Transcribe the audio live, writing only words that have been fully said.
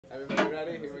Everybody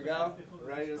ready? Here we go.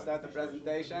 Ready to start the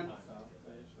presentation?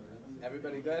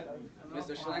 Everybody good?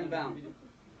 Mr. Schlingbaum.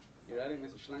 You ready,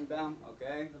 Mr. Schlingbaum?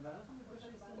 Okay.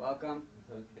 Welcome.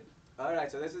 All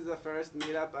right, so this is the first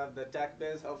meetup of the Tech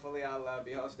Biz. Hopefully I'll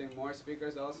be hosting more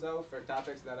speakers also for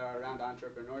topics that are around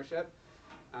entrepreneurship.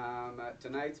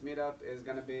 Tonight's meetup is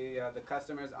going to be the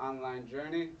customer's online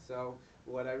journey. So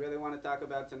what I really want to talk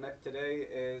about today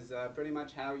is pretty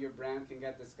much how your brand can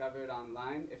get discovered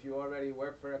online. If you already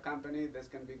work for a company, this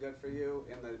can be good for you.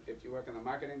 If you work in the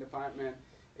marketing department,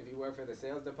 if you work for the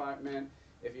sales department,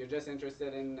 if you're just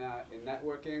interested in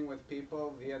networking with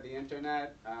people via the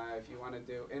internet, if you want to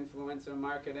do influencer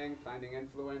marketing, finding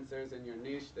influencers in your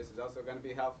niche, this is also going to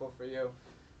be helpful for you.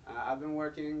 I've been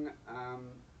working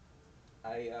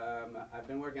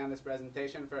on this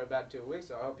presentation for about 2 weeks,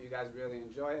 so I hope you guys really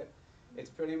enjoy it. It's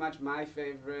pretty much my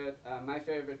favorite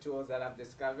tools that I've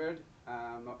discovered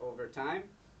over time.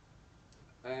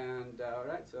 And all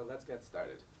right, so let's get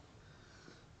started.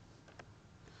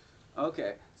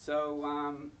 Okay,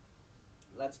 so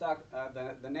let's talk.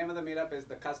 The name of the meetup is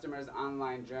the customer's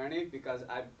online journey because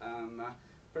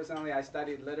personally I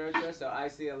studied literature, so I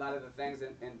see a lot of the things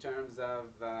in terms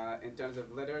of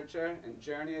literature, and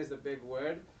journey is a big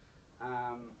word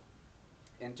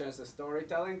in terms of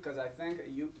storytelling, because I think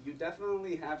you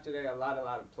definitely have today a lot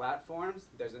of platforms.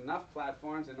 There's enough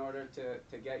platforms in order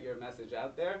to get your message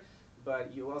out there,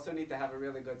 but you also need to have a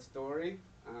really good story.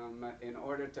 In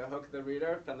order to hook the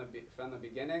reader from the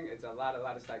beginning. It's a lot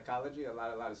of psychology, a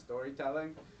lot of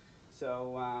storytelling.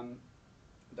 So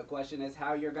the question is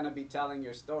how you're going to be telling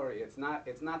your story. It's not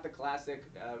the classic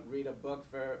read a book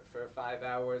for 5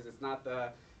 hours. It's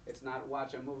not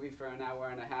watch a movie for an hour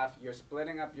and a half. You're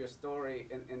splitting up your story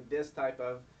in this type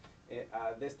of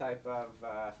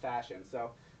fashion.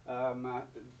 So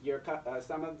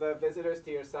some of the visitors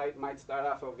to your site might start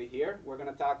off over here. We're going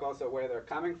to talk also where they're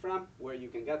coming from, where you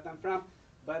can get them from,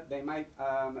 but they might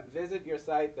visit your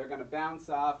site. They're going to bounce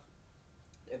off.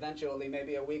 Eventually,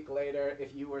 maybe a week later,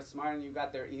 if you were smart and you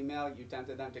got their email, you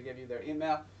tempted them to give you their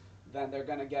email, then they're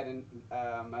going to get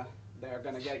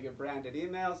your branded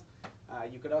emails.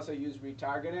 You could also use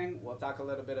retargeting. We'll talk a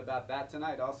little bit about that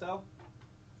tonight also.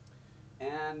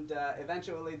 And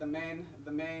eventually, the main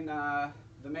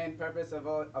purpose of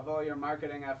all your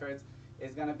marketing efforts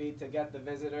is going to be to get the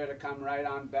visitor to come right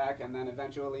on back and then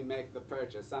eventually make the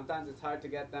purchase. Sometimes it's hard to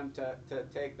get them to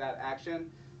take that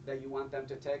action that you want them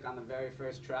to take on the very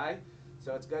first try.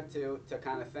 So it's good to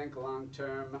kind of think long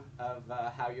term of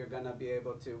how you're going to be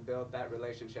able to build that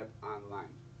relationship online.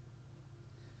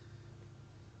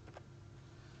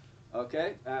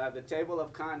 Okay, the table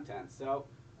of contents. So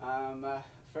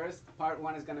first, part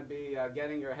one is going to be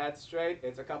getting your head straight.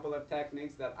 It's a couple of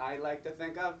techniques that I like to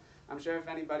think of. I'm sure if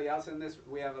anybody else in this,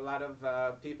 we have a lot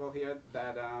of people here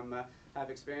that have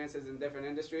experiences in different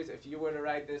industries. If you were to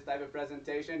write this type of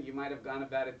presentation, you might have gone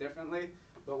about it differently.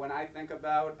 But when I think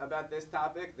about this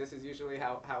topic, this is usually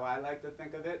how I like to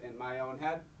think of it in my own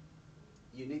head.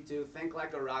 You need to think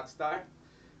like a rock star,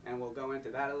 and we'll go into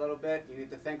that a little bit. You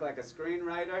need to think like a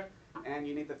screenwriter, and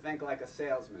you need to think like a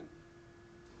salesman.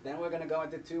 Then we're going to go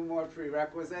into 2 more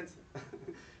prerequisites.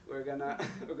 we're gonna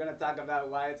talk about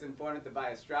why it's important to buy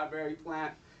a strawberry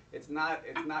plant. It's not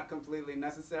completely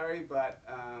necessary, but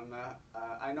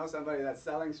I know somebody that's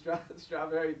selling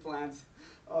strawberry plants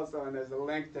also, and there's a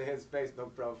link to his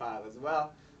Facebook profile as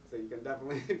well, so you can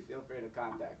definitely feel free to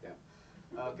contact him.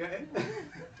 Okay.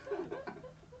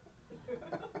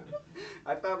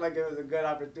 I felt like it was a good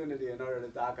opportunity in order to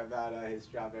talk about his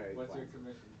strawberry What's plants. your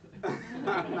commission?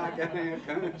 I'm not getting a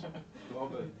commission.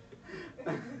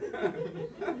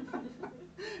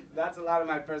 That's a lot of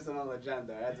my personal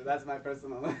agenda. That's my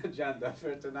personal agenda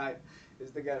for tonight,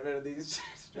 is to get rid of these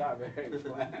strawberry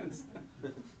plants.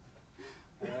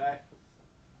 All right.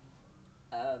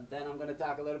 Then I'm going to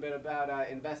talk a little bit about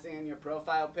investing in your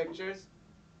profile pictures.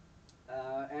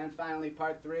 And finally,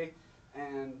 part 3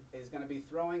 is going to be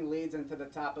throwing leads into the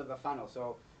top of the funnel.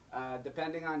 So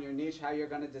depending on your niche, how you're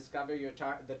going to discover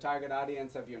the target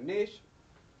audience of your niche,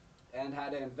 and how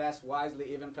to invest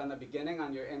wisely even from the beginning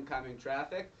on your incoming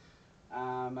traffic.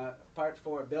 Part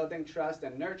 4, building trust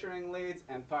and nurturing leads,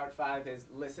 and part 5 is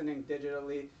listening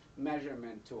digitally,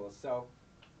 measurement tools. So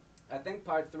I think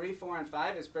part 3, 4, and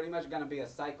 5 is pretty much going to be a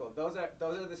cycle. Those are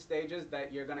the stages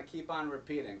that you're going to keep on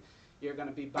repeating. You're going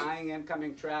to be buying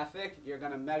incoming traffic. You're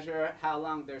going to measure how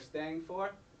long they're staying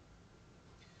for.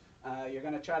 You're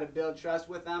going to try to build trust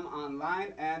with them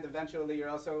online, and eventually you're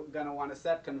also going to want to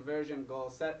set conversion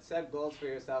goals. Set goals for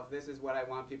yourself. This is what I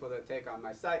want people to take on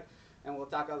my site. And we'll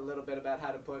talk a little bit about how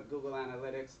to put Google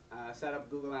Analytics, set up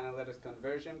Google Analytics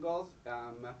conversion goals.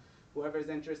 whoever's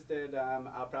interested,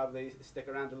 I'll probably stick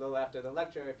around a little after the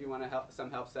lecture if you want to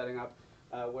some help setting up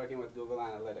working with Google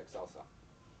Analytics also.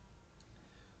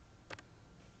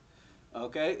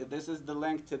 Okay, this is the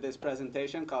link to this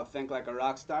presentation called Think Like a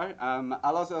Rockstar.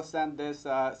 I'll also send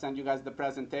you guys the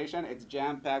presentation. It's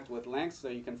jam-packed with links, so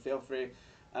you can feel free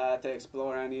to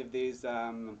explore any of these,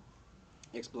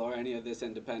 explore any of this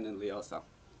independently also.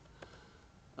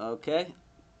 Okay.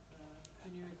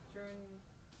 Can you turn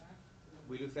back?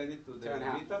 Will you send it to the Turn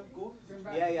out. Meetup group?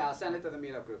 Yeah, I'll send it to the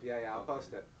Meetup group. Yeah, I'll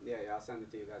post it. Yeah, I'll send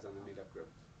it to you guys on the Meetup group.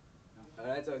 All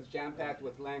right, so it's jam-packed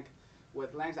with links.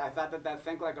 I thought that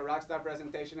Think Like a Rockstar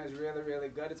presentation is really, really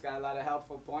good. It's got a lot of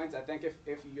helpful points. I think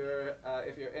if you're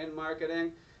in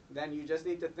marketing, then you just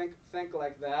need to think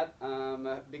like that.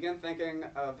 Begin thinking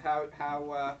of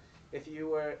how if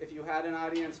you had an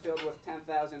audience filled with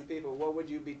 10,000 people, what would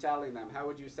you be telling them? How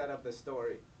would you set up the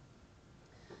story?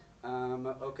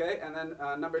 Okay, and then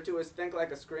number 2 is think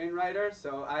like a screenwriter.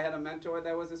 So I had a mentor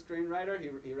that was a screenwriter.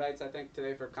 He writes, I think,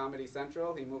 today for Comedy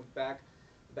Central. He moved back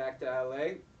to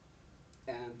LA.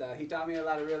 And he taught me a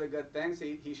lot of really good things.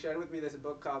 He shared with me this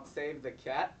book called Save the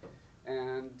Cat.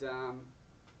 And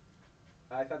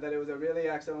I thought that it was a really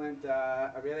excellent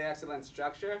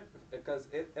structure, because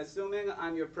assuming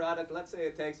on your product, let's say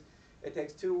it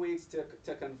takes 2 weeks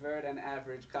to convert an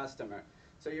average customer.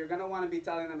 So you're going to want to be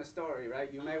telling them a story,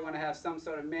 right? You may want to have some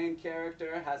sort of main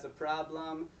character has a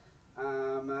problem,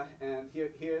 and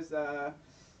here's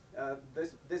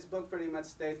this book pretty much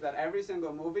states that every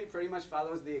single movie pretty much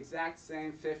follows the exact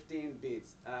same 15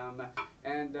 beats.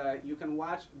 You can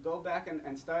go back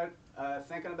and start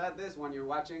thinking about this when you're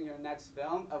watching your next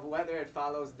film, of whether it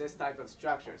follows this type of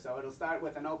structure. So it'll start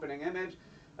with an opening image,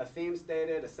 a theme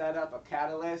stated, a setup, a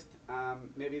catalyst.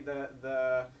 Maybe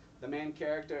the main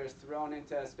character is thrown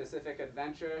into a specific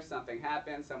adventure. Something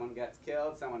happens, someone gets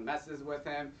killed, someone messes with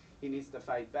him. He needs to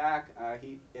fight back.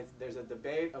 There's a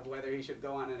debate of whether he should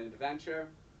go on an adventure.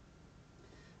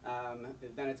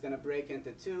 Then it's going to break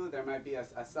into 2. There might be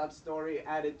a sub-story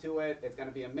added to it. It's going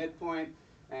to be a midpoint.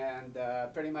 And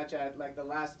pretty much at like the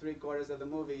last 3/4 of the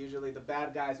movie, usually the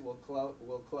bad guys will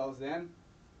close in.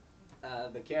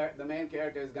 The main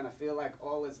character is going to feel like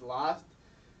all is lost.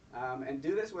 And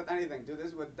do this with anything. Do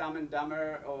this with Dumb and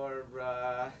Dumber or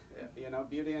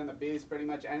Beauty and the Beast, pretty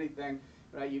much anything.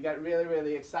 Right? You get really,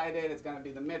 really excited. It's going to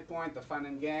be the midpoint, the fun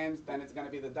and games. Then it's going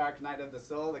to be the dark night of the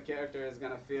soul. The character is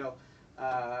going to feel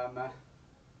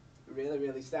really,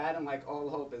 really sad and like all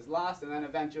hope is lost. And then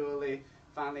eventually,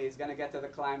 finally, he's going to get to the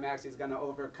climax. He's going to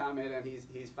overcome it, and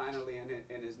he's finally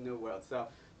in his new world. So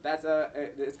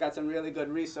it's got some really good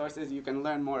resources. You can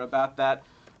learn more about that.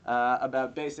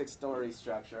 About basic story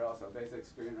structure, also basic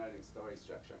screenwriting story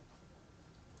structure.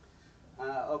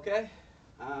 Okay.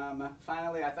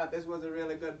 Finally, I thought this was a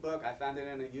really good book. I found it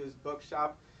in a used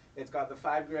bookshop. It's called The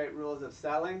 5 Great Rules of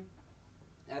Selling.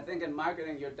 And I think in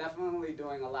marketing, you're definitely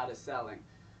doing a lot of selling.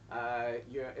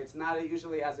 It's not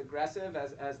usually as aggressive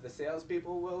as the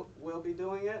salespeople will be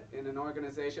doing it. In an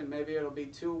organization, maybe it'll be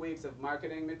 2 weeks of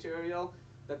marketing material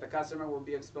that the customer will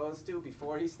be exposed to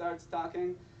before he starts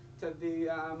talking to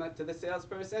the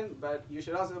salesperson. But you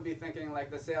should also be thinking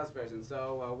like the salesperson.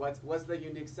 So what's the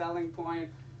unique selling point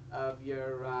of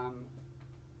your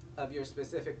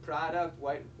specific product?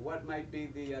 What might be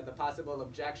the possible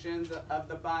objections of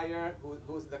the buyer?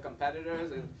 Who's the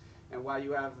competitors, and why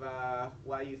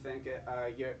you think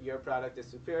your product is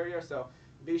superior? So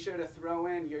be sure to throw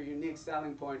in your unique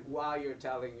selling point while you're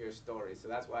telling your story. So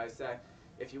that's why I say,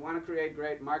 if you want to create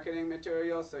great marketing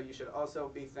material, so you should also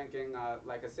be thinking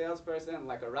like a salesperson,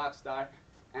 like a rock star,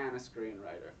 and a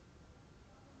screenwriter.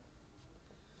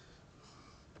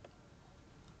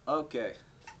 Okay.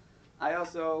 I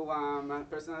also,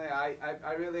 personally,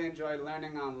 I really enjoy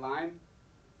learning online.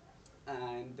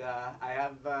 And I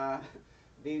have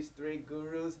these 3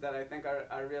 gurus that I think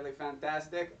are really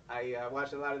fantastic. I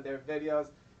watch a lot of their videos,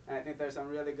 and I think there's some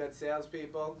really good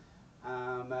salespeople.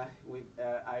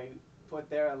 I put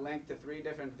there a link to 3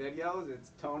 different videos.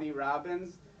 It's Tony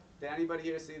Robbins. Did anybody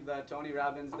here see the Tony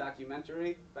Robbins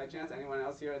documentary by chance? Anyone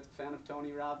else here a fan of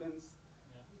Tony Robbins?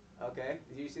 Yeah. Okay.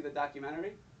 Did you see the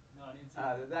documentary? No, I didn't see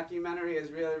it. The documentary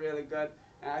is really, really good.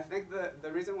 And I think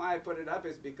the reason why I put it up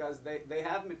is because they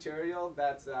have material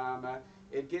that's,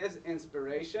 it gives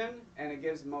inspiration and it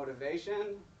gives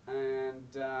motivation, and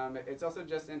it's also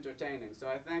just entertaining. So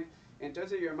I think in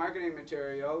terms of your marketing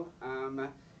material,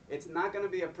 it's not going to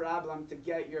be a problem to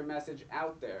get your message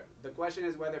out there. The question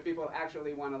is whether people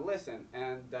actually want to listen.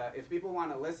 And if people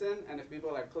want to listen, and if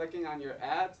people are clicking on your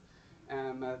ads,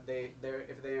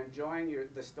 if they're enjoying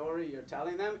the story you're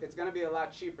telling them, it's going to be a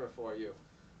lot cheaper for you.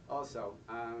 also.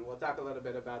 We'll talk a little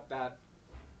bit about that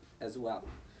as well.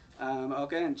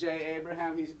 Okay, and Jay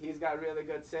Abraham, he's got really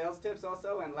good sales tips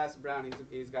also, and Les Brown,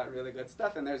 he's got really good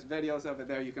stuff, and there's videos over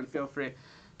there. You can feel free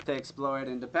to explore it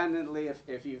independently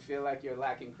if you feel like you're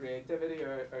lacking creativity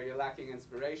or you're lacking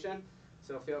inspiration.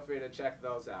 So feel free to check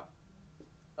those out.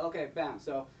 Okay, bam.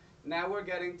 So now we're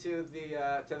getting to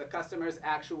the customer's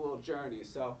actual journey.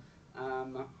 So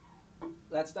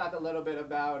let's talk a little bit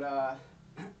about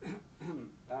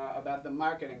the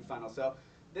marketing funnel. So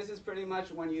this is pretty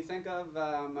much when you think of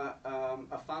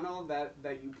a funnel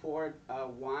that you pour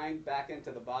wine back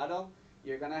into the bottle.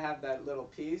 You're gonna have that little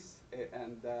piece,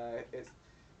 and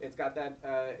it's got that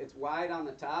it's wide on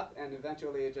the top, and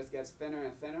eventually it just gets thinner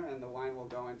and thinner, and the wine will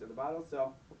go into the bottle.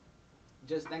 So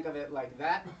just think of it like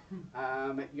that.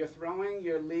 You're throwing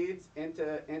your leads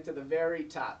into the very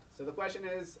top. So the question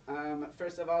is,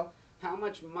 first of all, how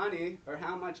much money or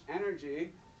how much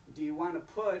energy do you want to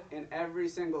put in every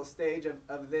single stage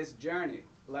of this journey?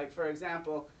 Like, for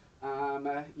example,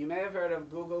 you may have heard of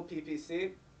Google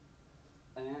PPC,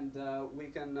 and we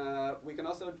can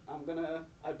also,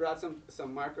 I brought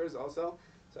some markers also,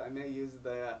 so I may use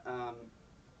the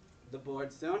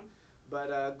board soon.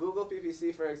 But Google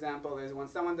PPC, for example, is when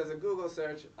someone does a Google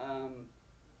search,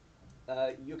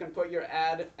 you can put your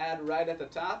ad right at the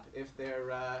top. If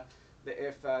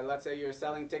let's say you're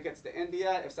selling tickets to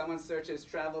India, if someone searches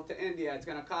travel to India, it's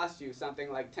going to cost you something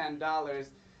like $10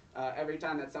 every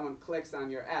time that someone clicks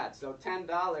on your ad. So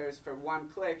 $10 for one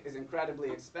click is incredibly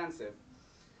expensive.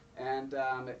 And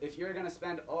if you're going to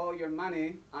spend all your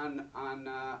money on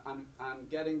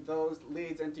getting those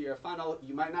leads into your funnel,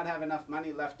 you might not have enough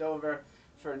money left over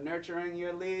for nurturing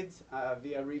your leads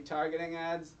via retargeting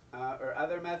ads or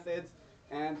other methods,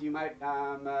 and you might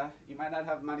not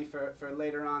have money for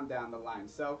later on down the line.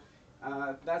 So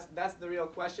that's the real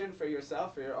question for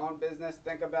yourself, for your own business.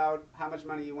 Think about how much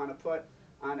money you want to put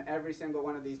on every single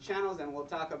one of these channels, and we'll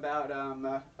talk about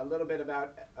a little bit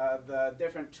about the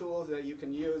different tools that you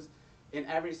can use in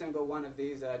every single one of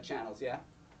these channels. Yeah?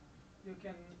 You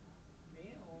can,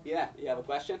 me or? Yeah, you have a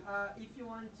question? If you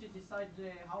want to decide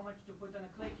how much to put on a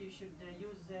click, you should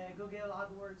use Google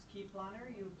AdWords Key Planner.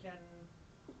 You can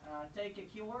take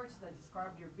keywords that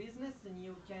describe your business, and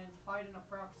you can find an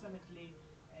approximately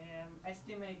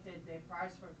estimated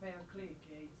price for pay-per-click.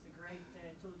 It's a great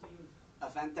tool to use. A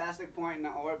fantastic point.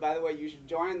 Or by the way, you should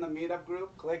join the Meetup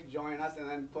group. Click join us, and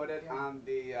then put it on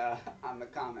the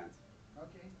comments.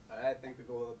 Okay. All right, I think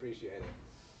people will appreciate it.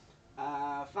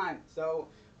 Fine. So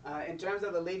in terms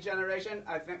of the lead generation,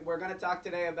 I think we're going to talk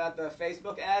today about the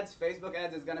Facebook ads. Facebook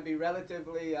ads is going to be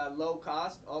relatively low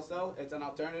cost. Also, it's an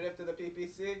alternative to the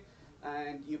PPC,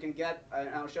 and you can get. And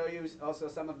I'll show you also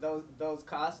some of those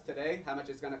costs today. How much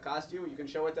it's going to cost you. You can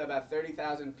show it to about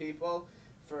 30,000 people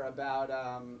for about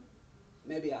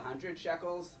maybe 100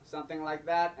 shekels, something like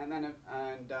that. And then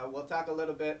we'll talk a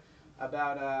little bit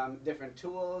about different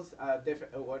tools.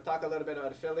 We'll talk a little bit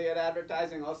about affiliate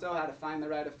advertising, also how to find the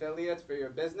right affiliates for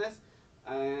your business.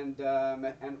 And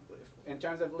in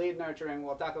terms of lead nurturing,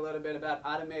 we'll talk a little bit about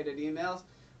automated emails,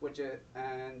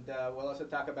 and we'll also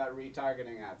talk about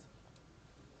retargeting ads.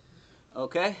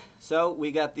 Okay, so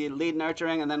we got the lead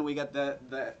nurturing, and then we got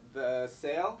the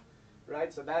sale,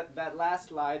 right? So that last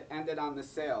slide ended on the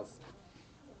sales.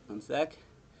 One sec.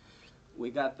 We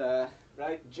got the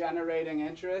generating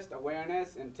interest,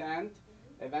 awareness, intent.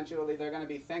 Eventually they're going to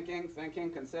be thinking,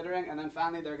 considering, and then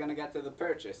finally they're going to get to the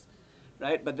purchase,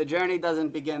 right? But the journey doesn't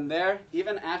begin there.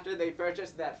 Even after they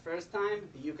purchase that first time,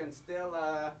 you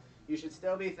should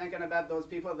still be thinking about those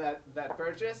people that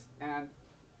purchase. And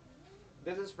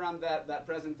this is from that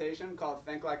presentation called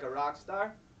Think Like a Rock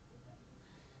Star.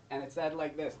 And it said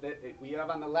like this: you have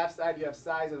on the left side you have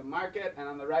size of market, and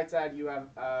on the right side you have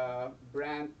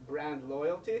brand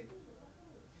loyalty.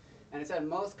 And it said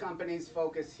most companies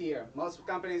focus here. Most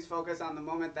companies focus on the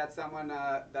moment that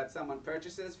someone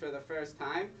purchases for the first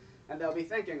time, and they'll be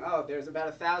thinking, oh, there's about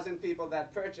 1,000 people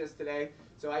that purchased today,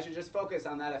 so I should just focus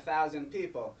on that 1,000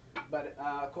 people. But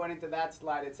according to that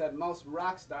slide, it said most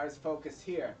rock stars focus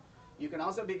here. You can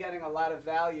also be getting a lot of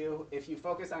value if you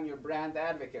focus on your brand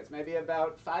advocates. Maybe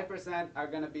about 5% are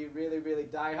going to be really, really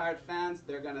diehard fans.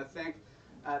 They're going to think,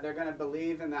 they're going to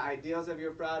believe in the ideals of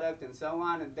your product and so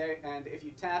on. And if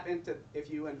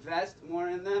you invest more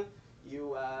in them,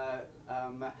 you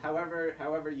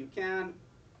however you can,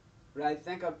 right?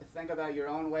 Think about your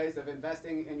own ways of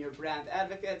investing in your brand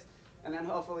advocates, and then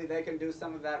hopefully they can do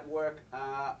some of that work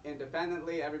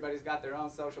independently. Everybody's got their own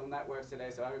social networks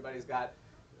today, so everybody's got.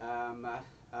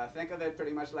 Think of it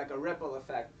pretty much like a ripple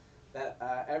effect. That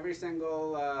every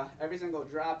single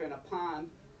drop in a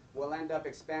pond will end up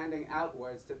expanding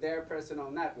outwards to their personal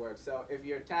network. So if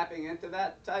you're tapping into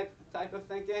that type of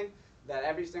thinking, that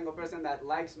every single person that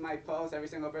likes my post, every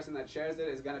single person that shares it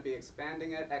is going to be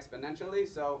expanding it exponentially.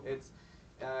 So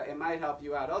it might help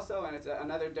you out also, and it's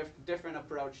another different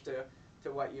approach to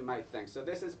what you might think. So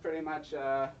this is pretty much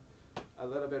a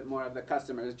little bit more of the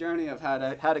customer's journey of how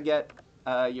to get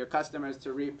your customers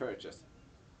to repurchase.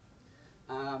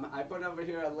 I put over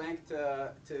here a link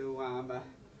to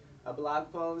a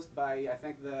blog post by, I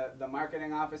think, the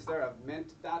marketing officer of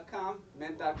Mint.com.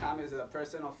 Mint.com is a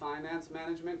personal finance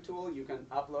management tool. You can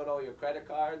upload all your credit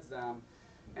cards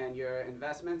and your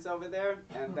investments over there,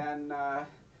 and then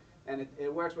and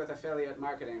it works with affiliate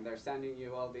marketing. They're sending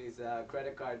you all these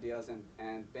credit card deals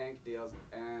and bank deals,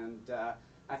 and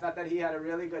I thought that he had a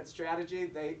really good strategy.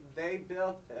 They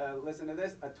built, listen to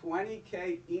this, a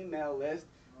 20K email list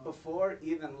before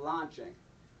even launching,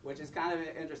 which is kind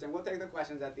of interesting. We'll take the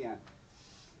questions at the end.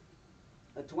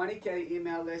 A 20K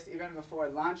email list even before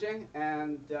launching,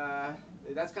 and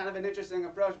that's kind of an interesting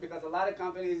approach because a lot of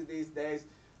companies these days,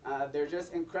 they're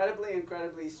just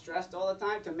incredibly stressed all the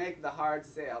time to make the hard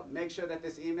sale. Make sure that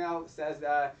this email says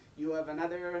you have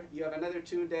another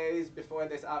 2 days before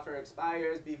this offer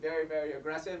expires. Be very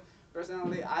aggressive.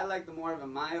 Personally, I like the more of a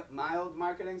mild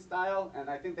marketing style, and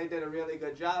I think they did a really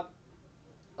good job.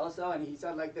 Also, and he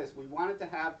said like this, we wanted to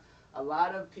have a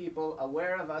lot of people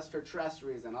aware of us for trust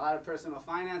reason. A lot of personal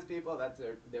finance people, that's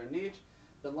their niche.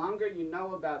 The longer you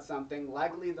know about something,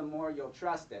 likely the more you'll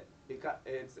trust it. Because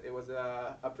it was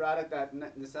a product that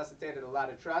necessitated a lot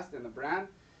of trust in the brand.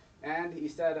 And he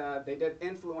said they did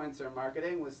influencer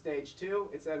marketing with stage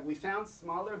 2. It said, we found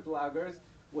smaller bloggers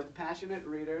with passionate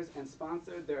readers and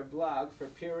sponsored their blog for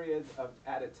periods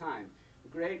at a time.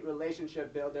 Great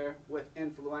relationship builder with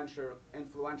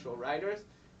influential writers.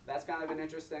 That's kind of an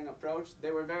interesting approach.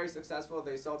 They were very successful.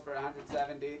 They sold for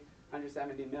 170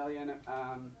 million,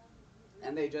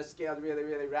 and they just scaled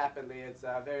really rapidly. It's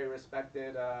a very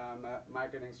respected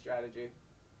marketing strategy.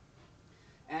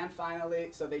 And finally,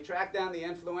 so they tracked down the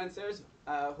influencers.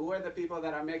 Who are the people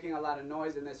that are making a lot of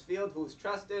noise in this field? Who's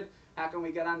trusted? How can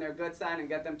we get on their good side and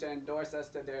get them to endorse us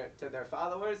to their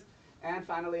followers? And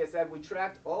finally, it said we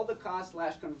tracked all the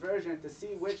cost/conversion to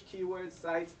see which keywords,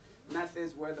 sites,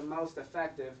 methods were the most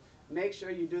effective. Make sure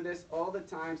you do this all the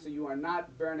time so you are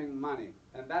not burning money.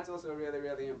 And that's also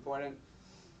really important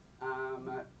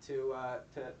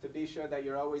to be sure that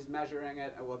you're always measuring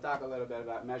it. And we'll talk a little bit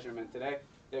about measurement today.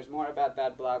 There's more about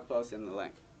that blog post in the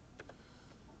link.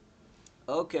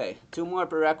 Okay, 2 more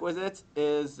prerequisites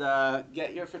is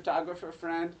get your photographer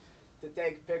friend to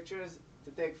take pictures,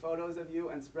 to take photos of you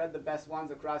and spread the best ones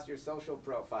across your social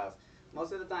profiles.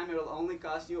 Most of the time it'll only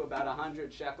cost you about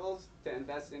 100 shekels to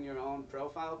invest in your own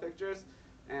profile pictures.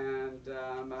 And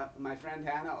my friend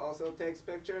Hannah also takes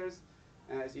pictures,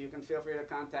 so you can feel free to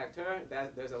contact her.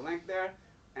 There's a link there.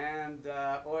 And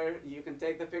or you can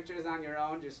take the pictures on your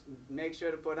own. Just make sure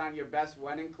to put on your best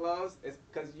wedding clothes,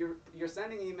 because you're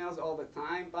sending emails all the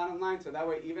time, bottom line. So that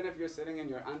way, even if you're sitting in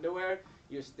your underwear,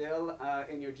 you're still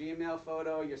in your Gmail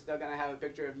photo. You're still gonna have a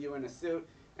picture of you in a suit,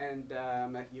 and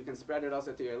you can spread it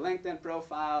also to your LinkedIn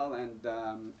profile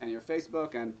and your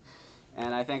Facebook.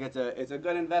 And I think it's a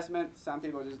good investment. Some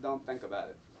people just don't think about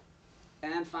it.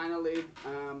 And finally,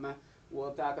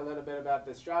 we'll talk a little bit about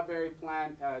the strawberry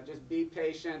plant. Just be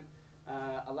patient.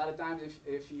 A lot of times,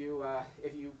 if you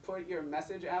put your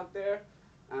message out there,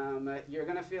 you're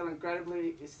going to feel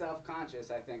incredibly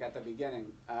self-conscious, I think, at the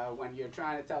beginning. When you're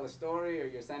trying to tell a story or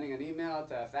you're sending an email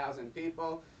to 1,000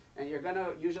 people, and you're going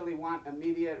to usually want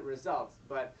immediate results.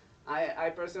 But I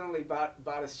personally bought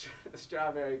a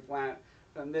strawberry plant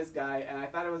from this guy, and I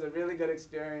thought it was a really good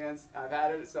experience. I've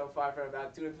had it so far for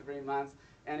about 2 to 3 months.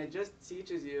 And it just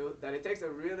teaches you that it takes a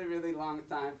really long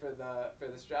time for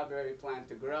the strawberry plant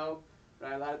to grow.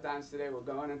 Right? A lot of times today we're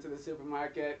going into the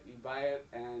supermarket, you buy it,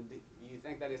 and you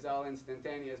think that it's all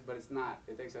instantaneous, but it's not.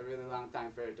 It takes a really long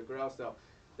time for it to grow. So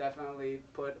definitely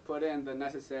put in the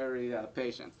necessary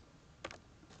patience.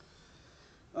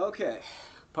 Okay,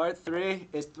 part 3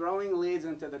 is throwing leads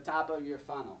into the top of your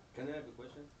funnel. Can I have a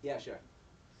question? Yeah, sure.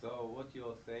 So what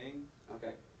you're saying,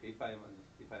 Okay, if I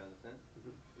understand,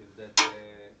 Mhm. is that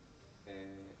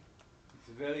it's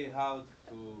very hard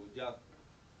to just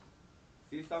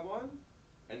see someone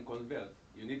and convert.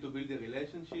 You need to build a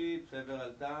relationship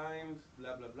several times,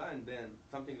 blah blah blah, and then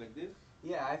something like this.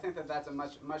 Yeah, I think that that's a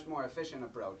much more efficient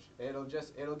approach.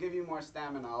 It'll give you more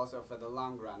stamina also for the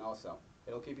long run also.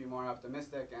 it'll keep you more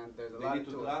optimistic, and there's a They lot need of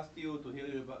to tools. trust you to hear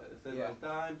you several Yeah.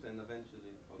 times, and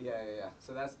eventually. Okay. Yeah.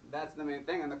 So that's the main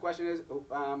thing. And the question is,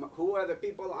 who are the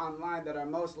people online that are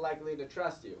most likely to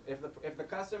trust you? If the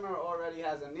customer already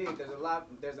has a need,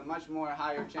 there's a much more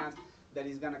higher chance that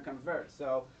he's going to convert.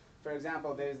 So, for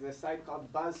example, there's this site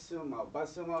called BuzzSumo.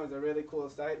 BuzzSumo is a really cool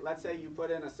site. Let's say you put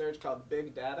in a search called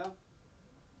big data.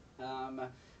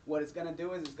 What it's going to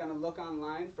do is it's going to look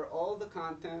online for all the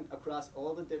content across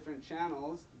all the different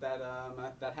channels that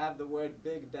have the word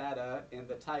big data in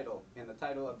the title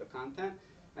of the content,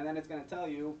 and then it's going to tell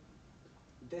you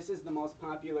this is the most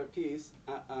popular piece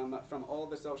from all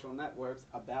the social networks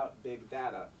about big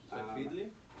data. Like Feedly?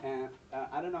 And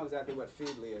I don't know exactly what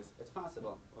Feedly is. It's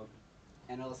possible. Okay.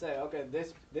 And it'll say, okay,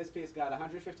 this piece got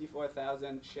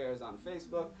 154,000 shares on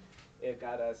Facebook. It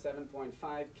got a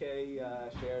 7.5K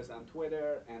shares on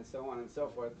Twitter, and so on and so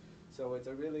forth. So it's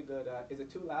a really good, is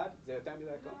it too loud? זה יותר מדי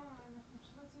קול? אנחנו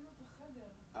פשוט רצינו את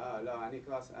החדר. לא, אני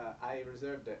כבר, I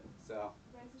reserved it, so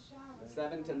באיזה שעה?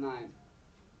 7 to 9.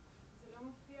 זה לא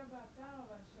מופיע באתר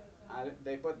אבל שאתה...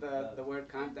 They put the word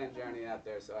content journey out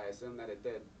there, so I assume that it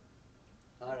did.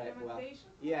 All right, well,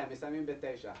 yeah, מסיימים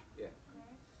ב-9, yeah.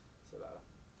 סבבה.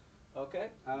 Okay,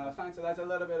 fine, so that's a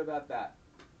little bit about that.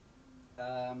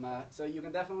 So you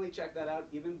can definitely check that out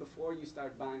even before you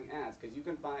start buying ads, because you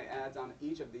can buy ads on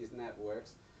each of these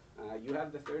networks. You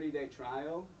have the 30-day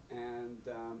trial, and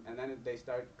then they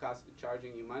start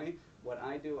charging you money. What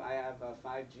I do, I have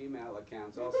 5 Gmail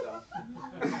accounts also.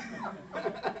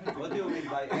 What do you mean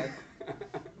by ads?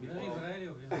 Very Israeli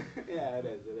of you. Yeah, it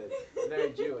is. It's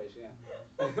very Jewish, yeah.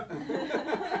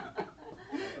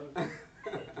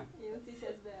 You teach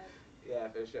us that. Yeah,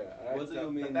 for sure. All right, What do so,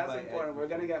 you mean but that's by important. ads? We're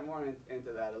going to get more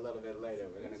into that a little bit later.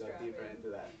 We're going to go deeper into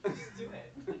that. Do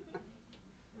it.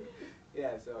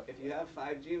 Yeah, so if you have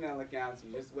 5 Gmail accounts,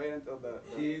 you just wait until the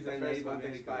She's first an Asian month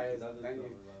American, expires, she doesn't then know you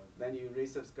about- then you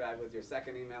resubscribe with your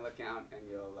second email account, and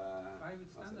you'll. 5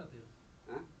 is also- standard here.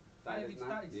 Huh? 5 is is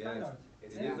not? it's Yes. standard.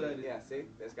 It's Yeah. standard. Yeah, see,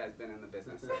 this guy's been in the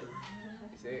business.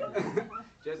 See,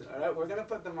 just all right. We're gonna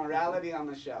put the morality on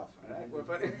the shelf. All right, we're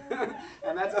putting,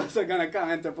 and that's also gonna come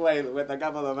into play with a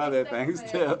couple of other things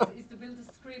too. Is to build a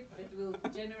script that will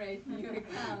generate new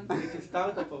accounts. It's a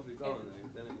startup of its own, I'm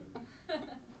telling you.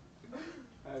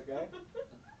 Okay.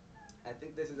 I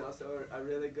think this is also a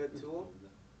really good tool.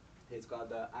 It's called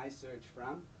the iSearch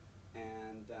From,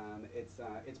 and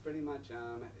it's pretty much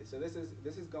so this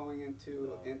is going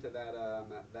into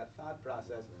that thought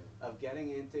process of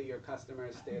getting into your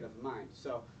customer's state of mind.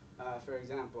 So, for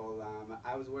example,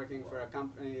 I was working for a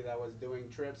company that was doing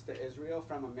trips to Israel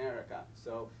from America.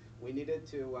 So we needed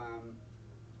to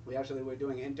we actually were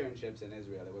doing internships in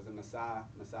Israel. It was a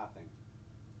Masa thing.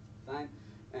 Fine.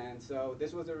 And so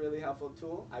this was a really helpful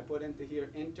tool. I put into here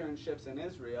internships in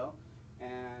Israel,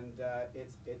 and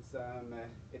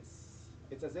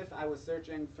it's as if I was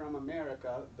searching from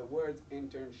America the words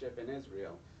internship in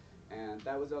Israel, and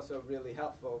that was also really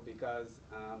helpful because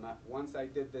once I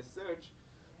did this search,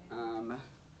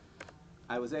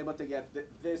 I was able to get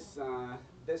this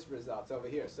results over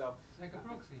here. So. It's like a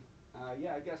proxy.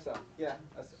 Yeah, I guess so. Yeah,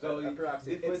 So a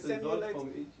proxy. different It results simulates.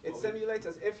 from each- It simulates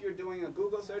as if you're doing a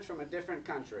Google search from a different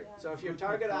country. So if your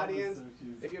target audience,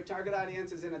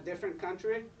 is in a different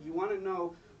country, you want to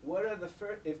know what are the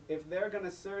first. If they're going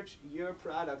to search your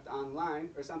product online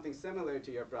or something similar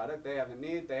to your product, they have a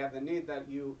need. They have the need that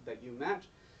you match.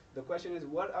 The question is,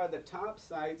 what are the top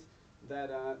sites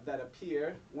that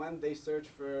appear when they search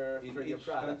for your each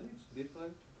product? country it's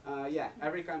different? Yeah,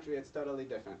 every country it's totally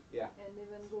different. Yeah. And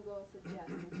even Google suggests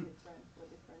it's different for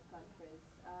different countries.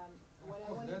 What I Of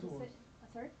course, wanted to AdWords. say,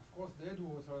 sorry? Of course, the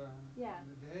AdWords are, Yeah.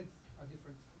 the ads are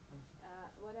different.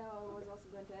 What I was also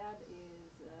going to add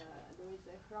is there is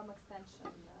a Chrome extension,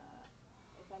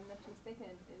 if I'm not mistaken,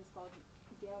 it is called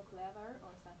GeoClever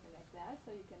or something like that.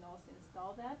 So you can also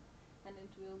install that, and it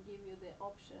will give you the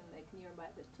option like nearby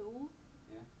the tool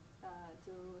Yeah.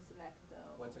 to select.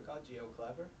 What's it called?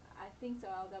 GeoClever? I think so.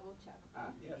 I'll double check.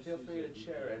 Yeah, feel free to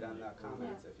share it on the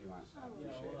comments if you want. I I will.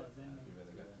 appreciate well, it. then That'd be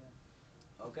really good.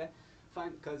 yeah. Okay,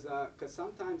 fine, because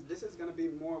sometimes this is going to be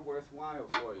more worthwhile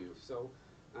for you. So,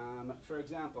 for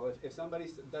example, if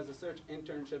somebody does a search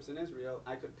internships in Israel,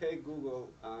 I could pay Google.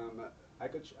 I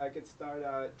could start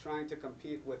trying to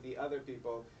compete with the other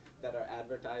people that are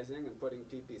advertising and putting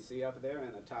PPC up there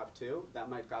in the top 2. That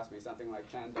might cost me something like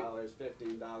 $10,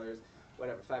 $15,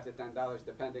 whatever, $5 to $10,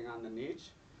 depending on the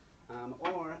niche.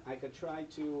 Or I could try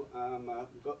to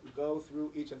go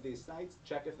through each of these sites,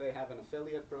 check if they have an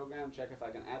affiliate program, check if I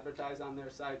can advertise on their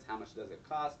sites, how much does it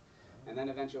cost, and then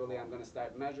eventually I'm going to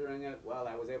start measuring it. Well,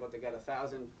 I was able to get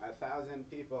 1,000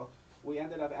 people we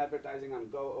ended up advertising on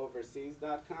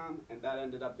gooverseas.com, and that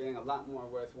ended up being a lot more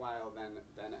worthwhile than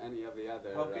any of the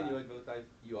other. How can you advertise?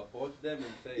 You approach them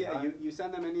and say Yeah, hi? you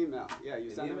send them an email. Yeah, you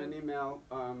An send them an email.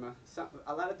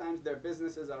 A lot of times their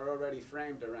businesses are already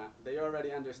framed around. They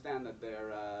already understand that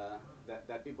they're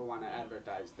that people want to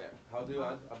advertise there. How do you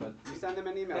but You send them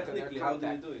an email to their technically, how do you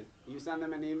contact. do it? You send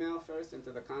them an email first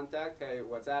into the contact. Hey,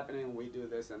 what's happening? We do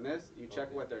this and this. You check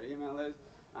Okay. what their email is.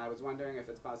 I was wondering if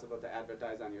it's possible to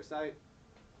advertise on your site.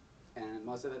 And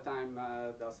most of the time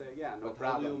they'll say, yeah, no But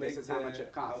how do you problem. make This is how much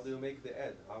it costs. How do you make the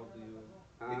ad? How do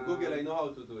you? In Google, I know how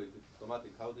to do it. It's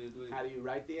automatic. How do you do it? How do you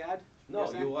write the ad? No, You're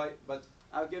saying? you write, but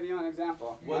I'll give you an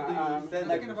example. what do you send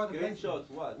Talking them? about the Screenshots?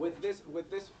 What? With this,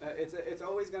 it's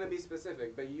always going to be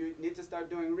specific, but you need to start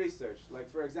doing research. Like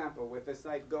for example, with the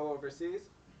site Go Overseas,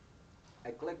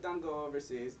 I clicked on Go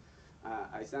Overseas.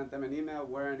 I sent them an email.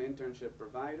 We're an internship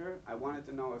provider. I wanted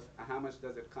to know how much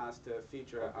does it cost to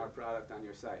feature our product on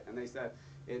your site, and they said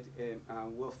it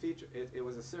will feature. It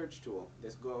was a search tool.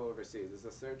 This Go Overseas is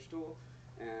a search tool,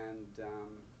 and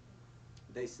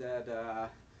they said.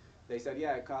 They said,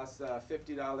 yeah, it costs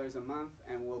 $50 a month,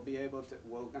 and we'll be able to.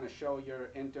 We're going to show your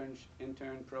intern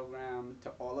program to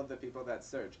all of the people that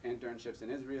search internships in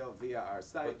Israel via our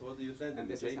site. But what do you send them? And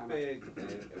A this is how much.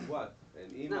 JPEG? What?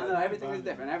 An email? No, everything is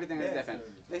different. Everything is Yes.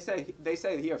 different. They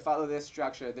say here, follow this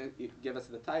structure. You give us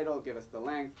the title, give us the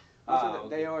length. They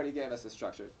Okay. already gave us a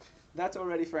structure. That's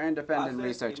already for independent Assets,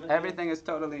 research. images? Everything is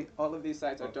totally. All of these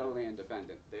sites are Okay. totally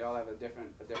independent. They all have a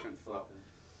different flow. Okay.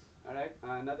 All right.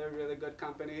 Another really good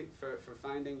company for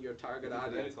finding your target It's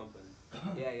an audience. company.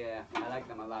 Yeah. I like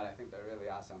them a lot. I think they're really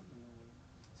awesome.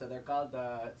 So they're called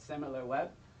Similar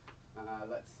Web.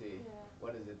 Let's see. Yeah.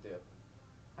 What does it do?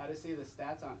 How to see the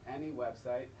stats on any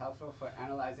website, helpful for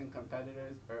analyzing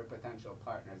competitors or potential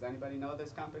partners. Anybody know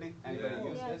this company? Anybody Yeah.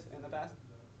 used Yes. this in the past?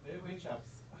 They have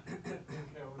meetups.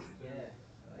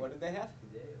 What do they have?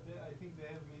 I think they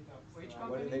have meetups. Which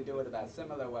What do they do it about?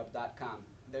 Similarweb.com.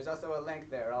 There's also a link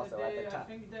there also at the I top.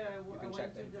 think You I can went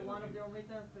check to that. one of their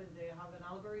meetups and they have an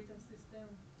algorithm system.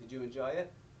 Did you enjoy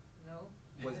it? No.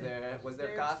 Was there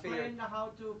They coffee? explained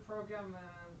how to program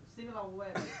similar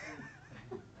web, I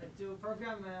think, to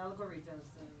program algorithms.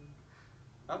 And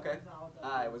Okay. how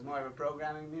that It was more of a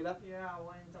programming meetup. Yeah, I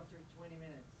went after 20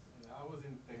 minutes. I was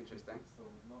in tech, Interesting. so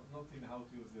not in how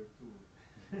to use their tool.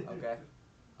 Okay.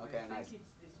 Okay, I nice. think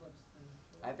it's this website.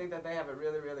 I think that they have a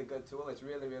really good tool. It's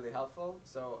really helpful.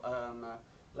 So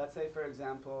let's say, for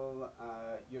example,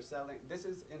 you're selling. This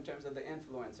is in terms of the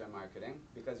influencer marketing,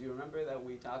 because you remember that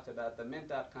we talked about the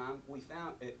mint.com. We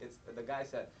found it's the guy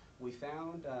said we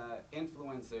found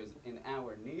influencers in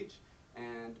our niche,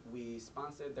 and we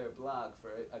sponsored their blog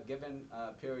for a given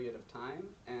period of time,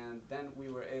 and then we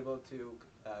were able to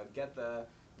get the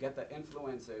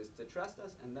influencers to trust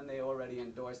us, and then they already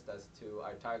endorsed us to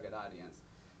our target audience.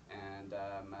 And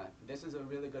this is a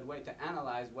really good way to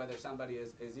analyze whether somebody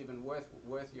is even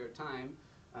worth your time.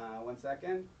 One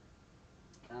second.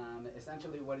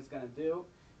 Essentially what it's going to do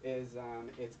is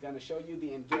it's going to show you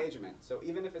the engagement. So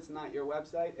even if it's not your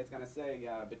website, it's going to say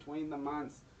between the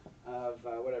months of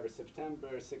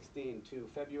September 16 to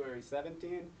February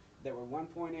 17, there were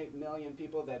 1.8 million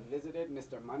people that visited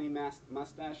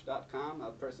MrMoneyMustache.com,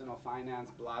 a personal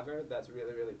finance blogger that's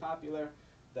really popular.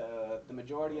 The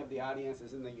majority of the audience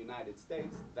is in the United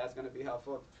States. That's going to be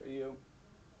helpful for you.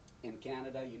 In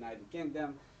Canada, United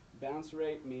Kingdom, bounce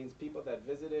rate means people that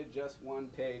visited just one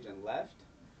page and left.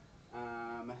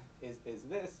 Is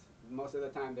this. Most of the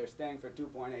time they're staying for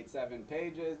 2.87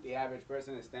 pages. The average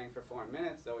person is staying for 4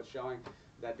 minutes, so it's showing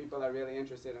that people are really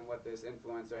interested in what this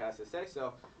influencer has to say.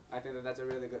 So I think that that's a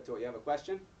really good tool. You have a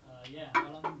question? Yeah, how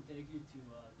long did it take you to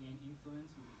gain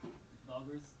influence with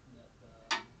bloggers that,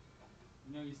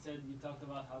 you said you talked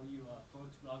about how you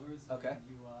approach bloggers. Okay. And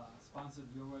you sponsored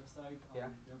your website on Yeah.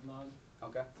 their blog.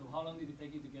 Okay. So how long did it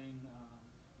take you to gain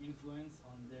influence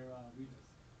on their readers?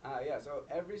 Yeah, so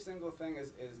every single thing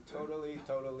is totally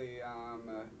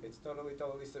it's totally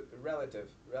relative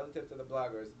to the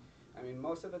bloggers. I mean,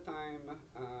 most of the time,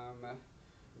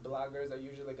 bloggers are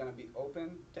usually going to be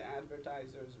open to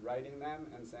advertisers writing them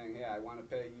and saying, hey, I want to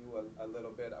pay you a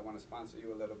little bit, I want to sponsor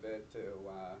you a little bit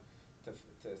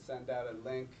to send out a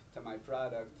link to my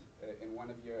product in one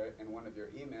of your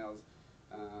emails.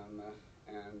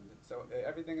 And so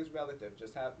everything is relative.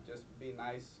 Just be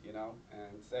nice,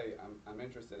 and say I'm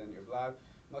interested in your blog.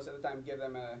 Most of the time, give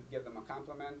them a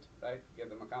compliment, right? Give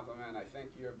them a compliment. I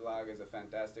think your blog is a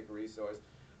fantastic resource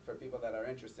for people that are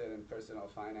interested in personal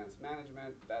finance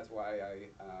management. That's why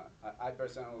I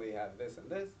personally have this and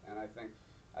this, and I think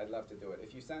I'd love to do it.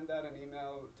 If you send out an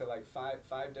email to like five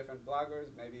different bloggers,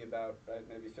 maybe about, right,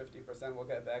 maybe 50% will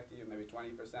get back to you, maybe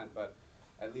 20%, but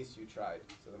at least you tried.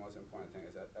 So the most important thing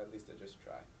is at least to just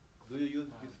try. Do you use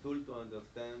this tool to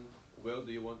understand where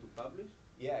do you want to publish?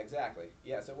 Yeah, exactly.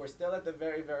 Yeah, so we're still at the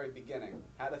very, very beginning.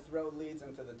 How to throw leads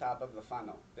into the top of the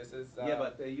funnel. This is Yeah,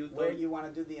 but you where told- you want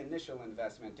to do the initial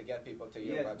investment to get people to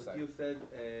your Yes, website. but you said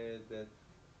that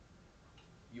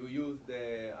you use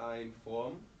the I'm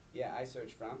from, Yeah, I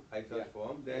search from. I search Yeah.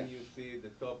 from, then Yeah. you see the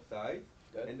top sites,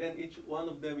 Good. and then each one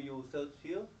of them you search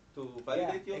here to Yeah,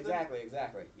 validate yourself?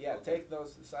 exactly. Yeah, Okay. take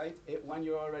those sites when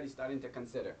you're already starting to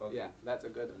consider. Okay. Yeah, that's a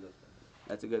good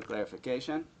Understand.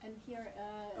 clarification. And here,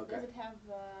 Okay. does it have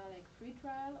like free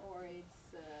trial or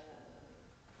it's?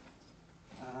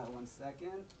 1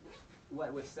 second.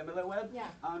 What, with SimilarWeb? Yeah.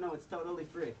 Oh no, it's totally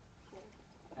free. Cool.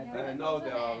 I Yeah. think- I know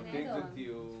there are Also an things that add-on.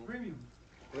 you Premium.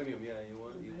 premium, yeah, you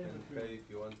can pay if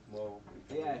you want more.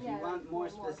 Yeah, if you Yeah, want like more more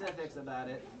specifics functions. about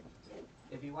it,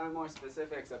 if you want more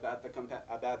specifics about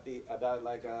about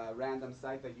like a random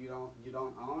site that you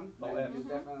don't own, then yeah. you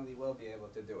definitely will be able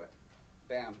to do it.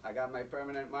 Bam! I got my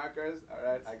permanent markers. All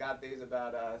right, I got these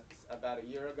about a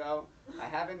year ago. I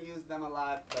haven't used them a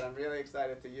lot, but I'm really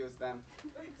excited to use them.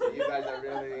 So you guys are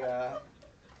really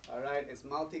all right. It's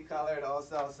multicolored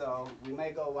also, so we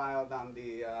may go wild on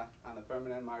the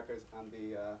permanent markers on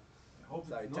the. I hope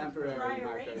Sorry, it's not temporary Dry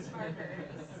markers. erase markers,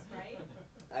 right?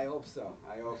 I hope so.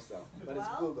 But it's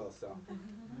Well. Google, so.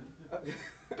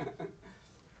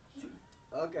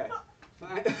 Okay.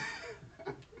 Fine.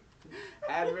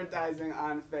 Advertising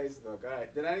on Facebook. All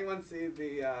right. Did anyone see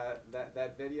the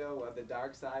that video of the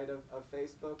dark side of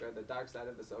Facebook, or the dark side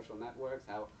of the social networks?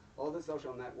 How all the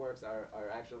social networks are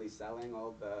actually selling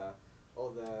all the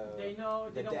They know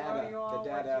the where data you are, the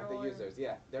data what of the you're- users.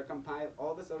 Yeah, they're compiled.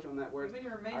 All the social networks. Even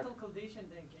your are mental condition,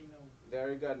 they know.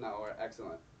 very good, Noah.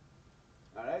 Excellent.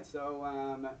 All right,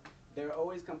 so they're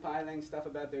always compiling stuff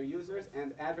about their users,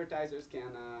 and advertisers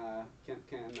can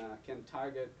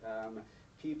target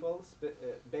people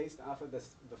based off of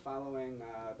the following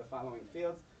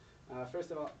fields.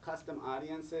 First of all, custom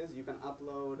audiences. You can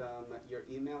upload your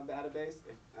email database.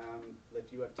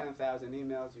 If you have 10,000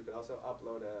 emails, you could also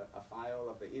upload a file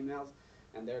of the emails,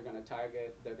 and they're going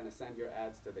to send your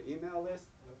ads to the email list.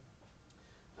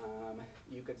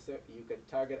 You could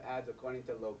target ads according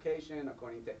to location,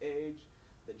 according to age,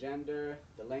 the gender,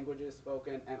 the languages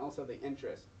spoken, and also the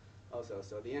interest. Also,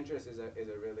 so the interest is a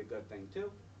really good thing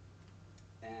too.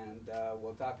 And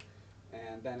we'll talk.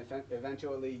 And then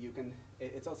eventually you can.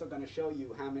 It's also going to show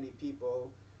you how many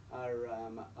people are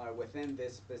within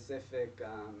this specific.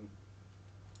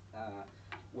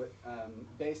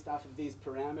 Based off of these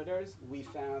parameters, we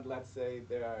found, let's say,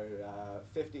 there are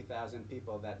 50,000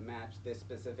 people that match this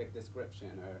specific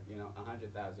description, or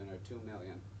 100,000 or 2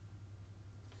 million.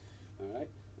 All right.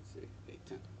 Let's see. 8,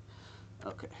 10.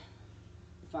 Okay.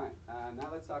 Fine. Now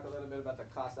let's talk a little bit about the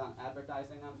cost on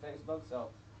advertising on Facebook. So,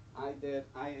 I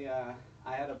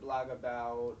had a blog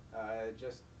about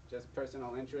just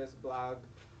personal interest blog.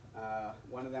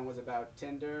 One of them was about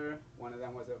Tinder, one of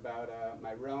them was about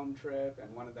my Rome trip,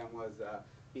 and one of them was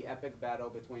the epic battle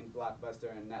between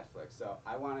Blockbuster and Netflix. So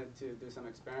I wanted to do some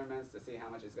experiments to see how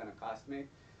much it's going to cost me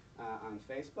on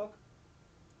Facebook,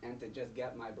 and to just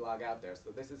get my blog out there.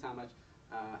 So this is how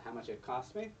much it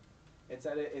cost me. It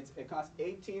said it costs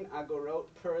 18 agorot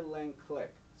per link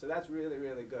click. So that's really,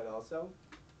 really good also.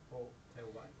 Oh, tell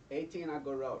what? 18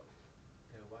 agorot.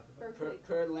 Tell what Per about? click.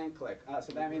 Per link click.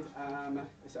 So that means,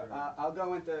 I'll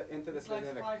go into the It's like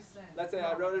specifics. 5 cents. Let's say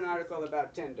I wrote an article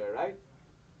about Tinder, right?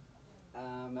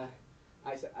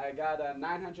 I got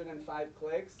 905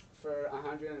 clicks for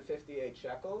 158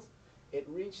 shekels. It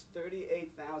reached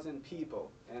 38,000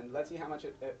 people, and let's see how much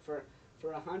for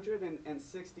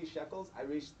 160 shekels. I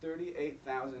reached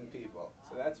 38,000 people.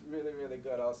 So that's really, really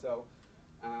good. Also,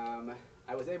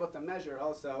 I was able to measure.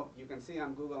 Also, you can see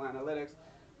on Google Analytics.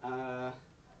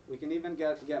 We can even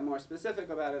get more specific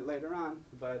about it later on.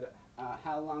 But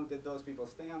how long did those people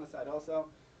stay on the site? Also,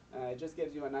 it just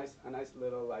gives you a nice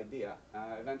little idea.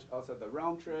 Also, the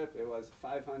Rome trip, it was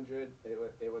 500.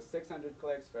 It was 600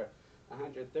 clicks for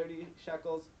 130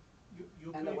 shekels.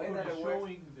 You And pay the way for that the it works-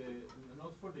 showing,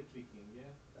 not for the clicking, yeah?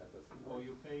 Or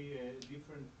you pay a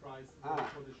different price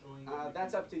for the showing? and the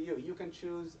That's up to clicking? you. You can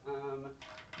choose.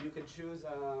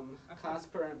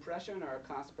 Cost per impression or a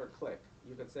cost per click.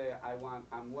 You could say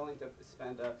I'm willing to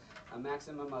spend a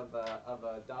maximum of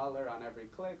 $1 on every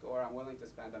click, or I'm willing to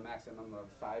spend a maximum of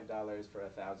 $5 for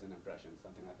 1,000 impressions,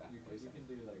 something like that. You can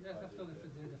do like That's after budget,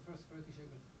 the first 30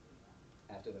 shekels.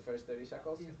 After the first 30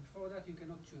 shekels? Yes, before that you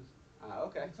cannot choose.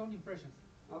 Okay. It's only impressions.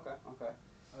 Okay.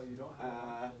 Oh, you don't have an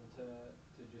Uh, option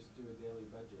to just do a daily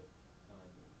budget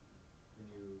when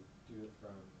you do it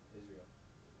from Israel.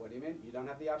 what do you mean? You don't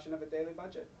have the option of a daily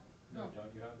budget? No,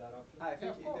 don't you have that option? I Yeah,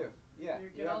 think of you course. do. Yeah, You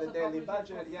you can have the also daily publish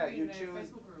it for budget. Yeah, free you in a choose.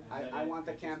 Facebook group. And then I want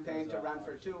the it just campaign goes to up run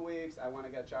for auction. 2 weeks. I want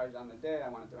to get charged on the day. I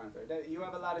want it to run for a day. You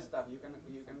have a lot of stuff. You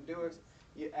can do it.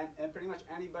 And pretty much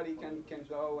anybody can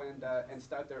go and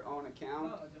start their own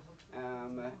account.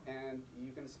 And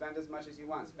you can spend as much as you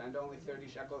want. Spend only 30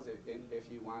 shekels if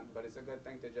you want, but it's a good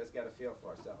thing to just get a feel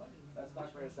for. So let's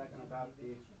talk for a second about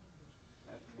the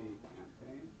FB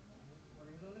campaign.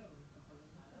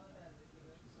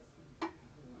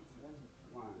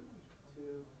 One,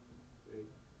 two, three,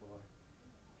 four,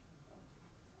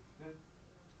 five,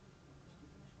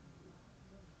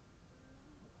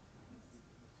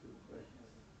 2 clicks.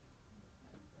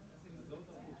 עזוב את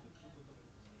החוץ, פשוט אותו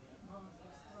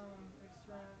בחוץ.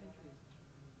 Extra entries.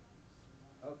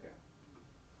 Okay.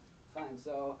 Fine.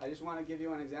 So I just want to give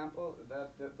you an example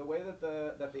that the way that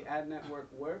the ad network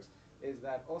works is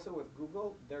that also with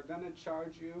Google, they're going to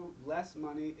charge you less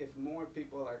money if more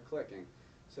people are clicking.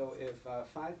 So if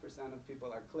 5% of people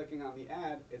are clicking on the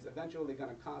ad, it's eventually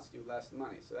going to cost you less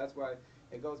money. So that's why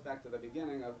it goes back to the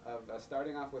beginning of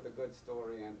starting off with a good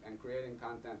story and creating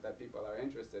content that people are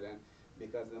interested in.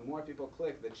 Because the more people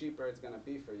click, the cheaper it's going to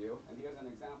be for you. And here's an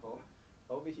example.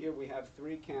 Over here we have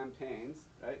 3 campaigns,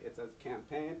 right? It says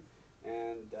campaign,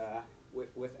 and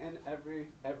within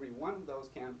every one of those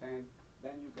campaigns,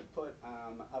 then you could put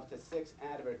up to 6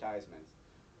 advertisements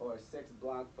or 6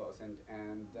 blog posts,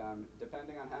 and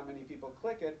depending on how many people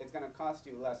click it, it's going to cost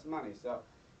you less money. So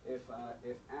if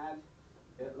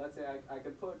let's say I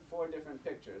could put 4 different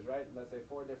pictures, right? Let's say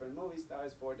 4 different movie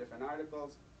stars, 4 different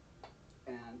articles,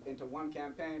 and into one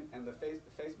campaign, and the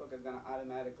Facebook is going to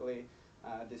automatically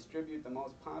distribute the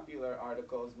most popular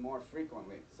articles more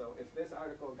frequently. So if this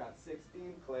article got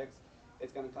 16 clicks,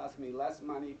 it's going to cost me less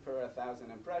money per 1,000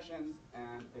 impressions.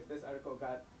 And if this article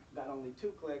got only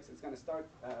 2 clicks, it's going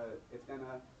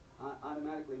to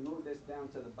automatically move this down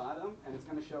to the bottom, and it's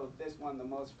going to show this one the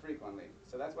most frequently.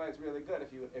 So that's why it's really good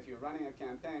if you're running a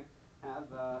campaign,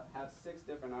 have 6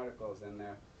 different articles in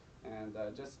there, and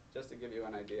just to give you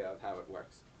an idea of how it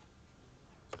works.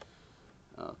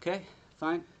 Okay,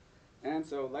 fine. And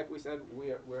so, like we said,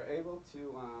 we're able to,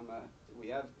 we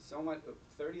have so much,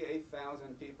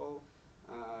 38,000 people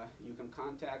you can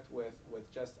contact with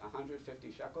just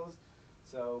 150 shekels.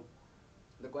 So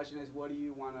the question is, what do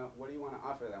you want to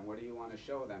offer them? What do you want to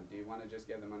show them? Do you want to just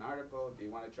give them an article? Do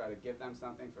you want to try to give them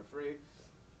something for free?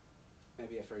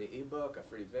 Maybe a free ebook, a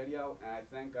free video. And I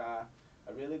think a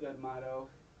really good motto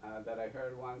that I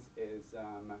heard once is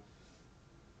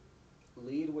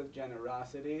lead with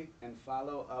generosity and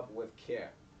follow up with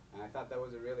care. And I thought that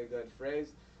was a really good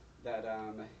phrase, that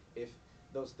if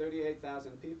those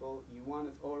 38,000 people, you want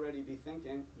to already be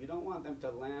thinking, you don't want them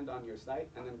to land on your site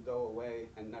and then go away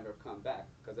and never come back,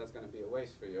 because that's going to be a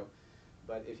waste for you.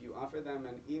 But if you offer them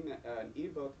an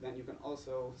ebook, then you can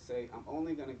also say, I'm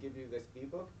only going to give you this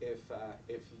ebook if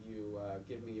you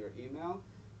give me your email.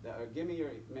 Or give me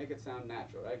make it sound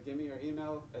natural, right? Give me your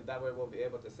email, that way we'll be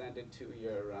able to send it to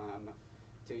your,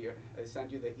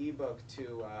 send you the ebook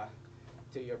to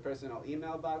your personal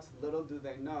email box. Little do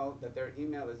they know that their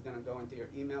email is going to go into your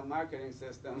email marketing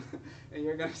system, and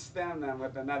you're going to spam them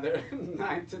with another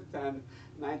 9 to 10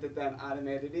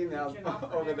 automated emails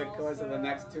over the course of the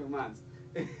next 2 months.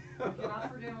 You can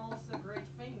offer them also great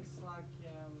things like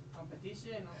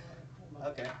competition or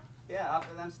okay. Yeah,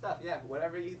 offer them stuff. Yeah,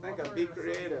 whatever you think of. Be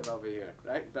creative over here,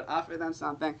 right? But offer them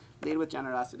something. Lead with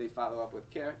generosity. Follow up with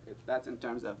care. That's in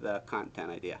terms of the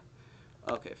content idea.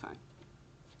 Okay, fine.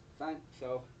 Fine.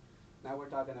 So now we're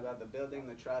talking about the building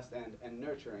the trust and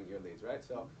nurturing your leads, right?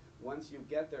 So once you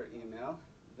get their email,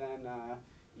 then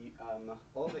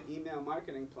all the email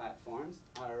marketing platforms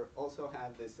also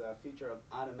have this feature of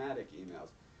automatic emails,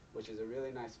 which is a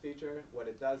really nice feature. What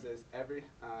it does is every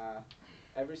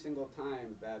single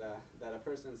time that a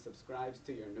person subscribes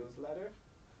to your newsletter,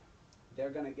 they're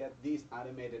going to get these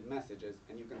automated messages,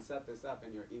 and you can set this up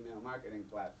in your email marketing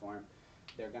platform.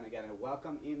 They're going to get a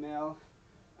welcome email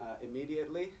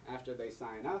immediately after they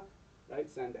sign up, right?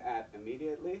 Send ad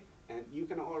immediately, and you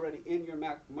can already in your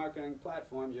marketing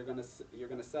platform, you're going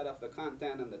to set up the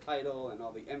content and the title and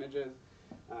all the images.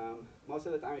 Most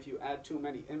of the time, if you add too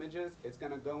many images, it's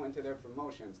going to go into their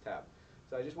promotions tab.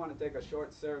 So I just want to take a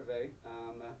short survey.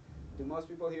 Do most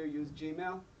people here use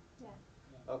Gmail? Yeah.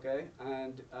 Okay,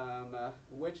 and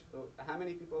how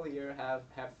many people here have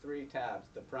 3 tabs?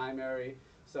 The primary,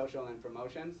 social, and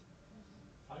promotions?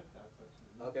 5 tabs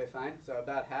actually. Okay, fine. So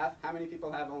about half. How many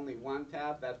people have only 1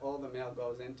 tab that all the mail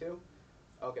goes into?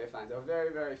 Okay, fine. So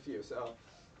very, very few. So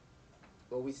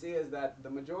what we see is that the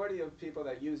majority of people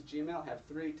that use Gmail have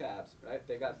 3 tabs, right?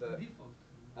 They got the default.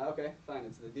 okay, fine.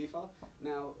 It's the default.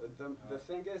 Now the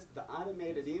thing is, the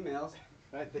automated emails,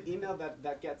 right? The email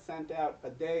that gets sent out a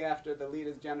day after the lead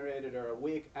is generated, or a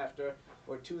week after,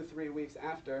 or 2 or 3 weeks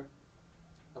after.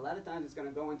 A lot of times it's going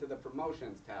to go into the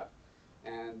promotions tab,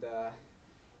 and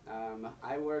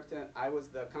I was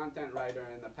the content writer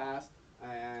in the past,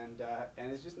 and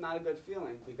it's just not a good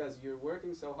feeling because you're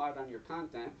working so hard on your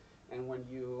content, and when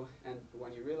you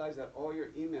realize that all your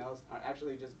emails are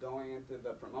actually just going into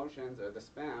the promotions or the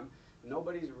spam,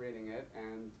 nobody's reading it,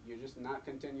 and you're just not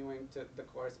continuing to the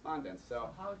correspondence. So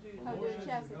how do you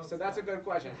check it? so that's a good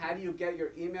question. How do you get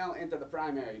your email into the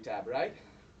primary tab, right?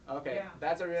 Okay, Yeah.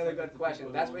 that's a really good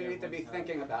question. That's what you need to be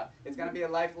thinking about. It's going to be a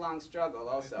lifelong struggle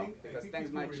also, I because think things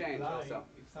if you might change reply, also.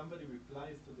 If somebody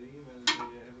replies to the email,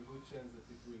 they have a good chance that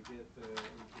it will get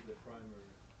into the primary.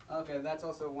 Okay, that's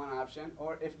also one option.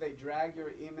 Or if they drag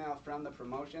your email from the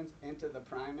promotions into the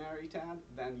primary tab,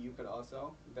 then you could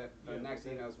also, the Yeah, next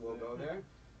but emails will go there.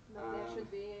 But there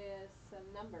should be some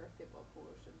number of people who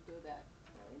should do that,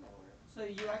 right? Or So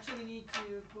you actually need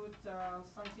to put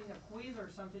something, a quiz or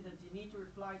something that you need to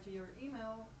reply to your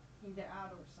email in the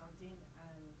ad or something,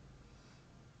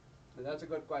 and That's a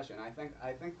good question. I think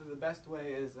that the best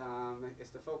way is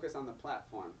to focus on the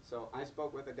platform. So I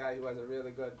spoke with a guy who has a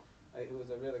really good, you need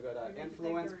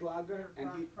influence to take blogger, their and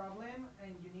he. problem,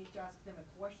 and you need to ask them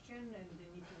a question, and they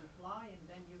need to reply, and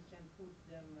then you can put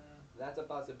them. That's a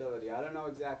possibility. I don't know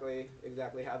exactly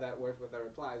how that works with the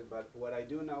replies, but what I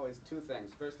do know is 2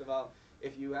 things. First of all,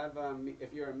 if you're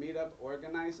a meetup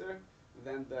organizer,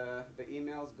 then the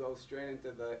emails go straight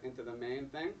into the main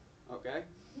thing. Okay,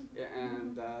 yeah,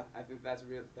 and I think that's a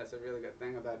really good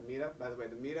thing about Meetup. By the way,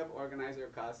 the Meetup organizer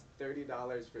costs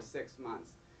 $30 for 6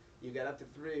 months. You get up to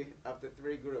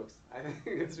three groups. I think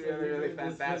it's really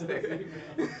fantastic.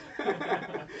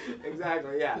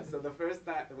 Exactly, yeah. So the first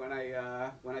time when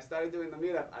I started doing the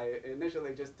meetup, I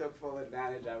initially just took full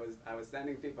advantage. I was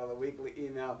sending people a weekly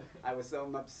email. I was so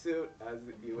mabsut, as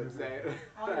you would say.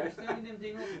 Oh, you're sending them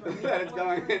the emails from That it's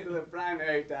going into the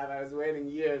primary tab. I was waiting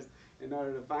years in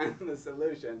order to find the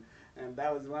solution. And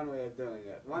that was one way of doing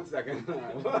it. One second.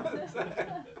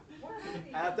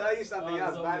 I'll tell you something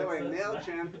else. By the way,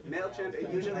 MailChimp, it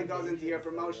usually goes into your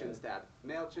promotions tab.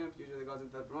 MailChimp usually goes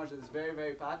into the promotions. It's very,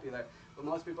 very popular, but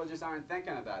most people just aren't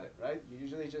thinking about it, right? You're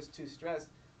usually just too stressed.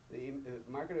 The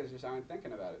marketers just aren't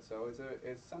thinking about it. So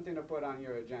it's something to put on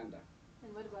your agenda.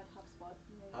 and what about HubSpot?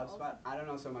 Maybe HubSpot, also? I don't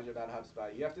know so much about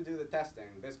HubSpot. You have to do the testing.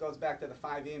 This goes back to the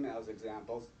 5 emails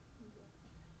examples.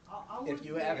 If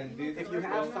you have 5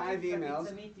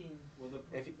 emails,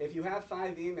 if you have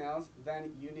 5 emails,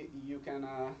 then you can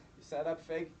set up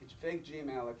fake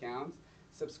Gmail accounts,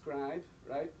 subscribe,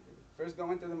 right? First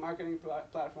go into the marketing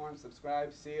platform,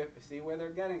 subscribe, see where they're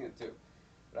getting it to,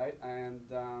 right? And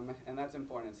that's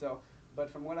important. So, but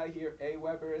from what I hear,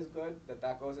 Aweber is good.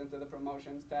 That goes into the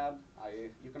promotions tab.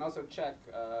 You can also check.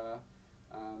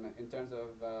 In terms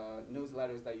of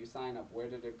newsletters that you sign up, where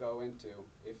did it go into?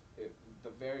 If the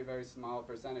very, very small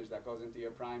percentage that goes into your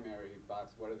primary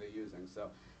box, what are they using? So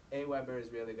Aweber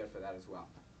is really good for that as well.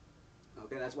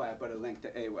 Okay, that's why I put a link to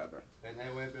Aweber. And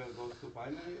Aweber goes to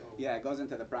primary? Or? Yeah, it goes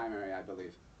into the primary, I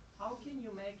believe. How can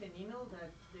you make an email that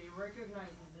they recognize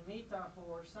as a meetup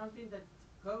or something that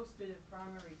goes to the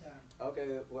primary tab?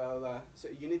 Okay, well, so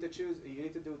you need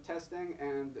to do testing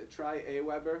and try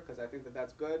Aweber, because I think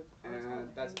that's good,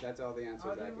 and that's all the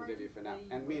answers I can give you for now.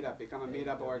 And Meetup, become a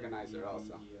Meetup organizer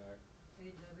also.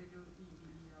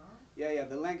 A-W-E-B-E-R? Yeah,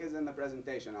 the link is in the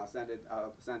presentation. I'll send it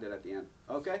at the end.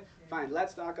 Okay, fine.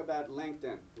 Let's talk about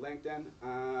LinkedIn. LinkedIn,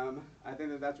 I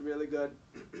think that's really good.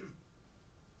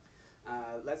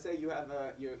 Let's say you have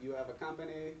a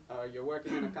company, or you're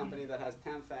working in a company that has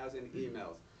 10,000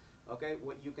 emails. Okay,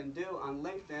 what you can do on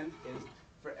LinkedIn is,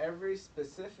 for every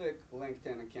specific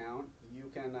LinkedIn account,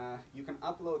 you can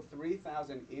upload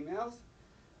 3,000 emails,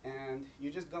 and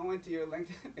you just go into your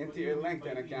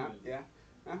LinkedIn account. Yeah.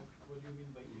 Huh? What do you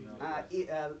mean by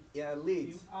email?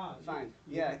 Leads. Fine.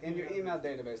 Yeah, in your email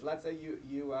database. Let's say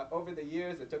you over the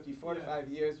years, it took you 4 to 5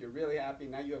 years. You're really happy.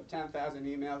 Now you have 10,000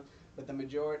 emails, but the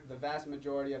vast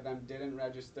majority of them didn't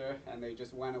register, and they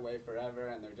just went away forever,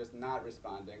 and they're just not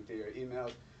responding to your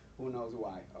emails. Who knows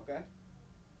why? Okay.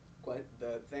 But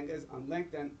the thing is, on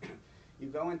LinkedIn, you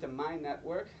go into My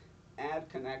Network, add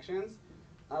connections,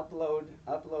 upload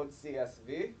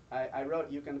CSV. I wrote,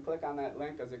 you can click on that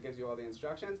link because it gives you all the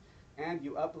instructions, and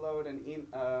you upload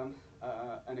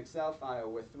an Excel file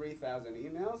with 3,000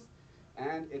 emails,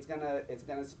 and it's gonna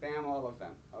spam all of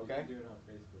them. Okay. You can do it on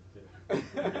Facebook too.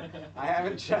 I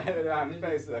haven't tried it on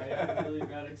Facebook. I had a really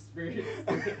bad experience.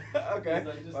 Okay. Because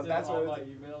I just Well, did that's all what my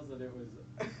emails and it was,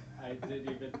 I didn't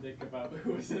even think about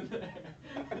who was in there.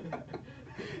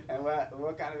 And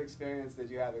what kind of experience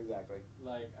did you have exactly?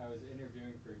 Like I was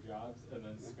interviewing for jobs and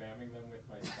then spamming them with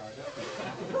my startup.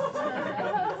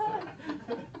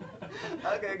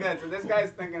 Okay, good. So this guy's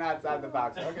thinking outside the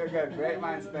box. Okay, good. Great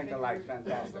minds think alike.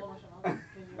 Fantastic.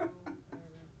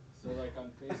 So like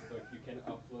on Facebook, you can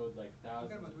upload like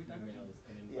thousands of emails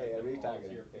and invite them all to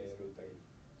your Facebook page.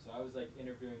 So I was like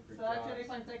interviewing for So jobs. actually,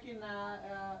 if I'm taking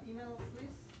emails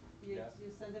list, you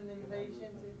send an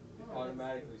invitation to.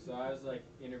 Automatically. So I was like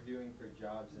interviewing for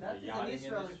jobs in That the is an yachting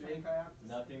Israeli industry. thing, I have to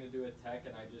Nothing to do with tech,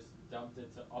 and I just dumped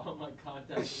it to all my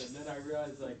contacts. And then I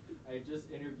realized like I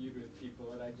just interviewed with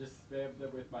people, and I just spammed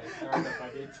them with my startup I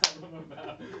didn't tell them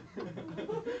about.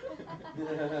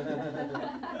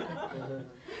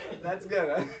 That's good.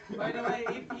 Huh? By the way,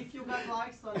 if you got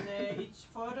likes on each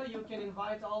photo, you can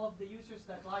invite all of the users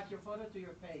that like your photo to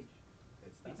your page.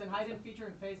 It's a hidden feature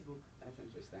in Facebook. That's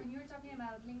interesting. When you were talking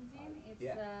about LinkedIn, it's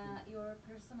your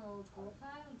personal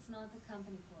profile, it's not the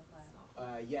company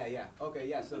profile. Yeah. Okay,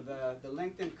 yeah. So the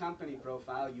LinkedIn company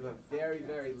profile, you have very,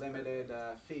 very limited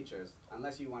features,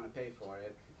 unless you want to pay for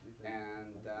it.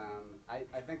 And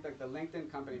I think that the LinkedIn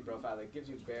company profile, it gives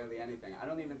you barely anything. I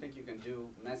don't even think you can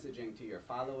do messaging to your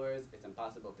followers. It's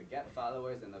impossible to get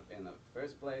followers in the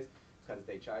first place because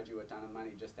they charge you a ton of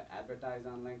money just to advertise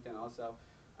on LinkedIn also.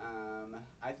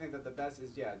 I think that the best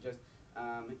is, just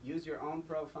use your own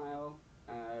profile,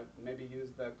 maybe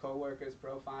use the coworkers'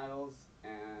 profiles,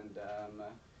 and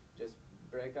just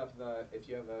break up if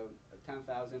you have a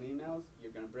 10,000 emails,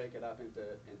 you're going to break it up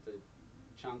into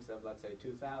chunks of, let's say,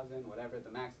 2,000, whatever.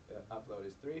 The max upload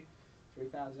is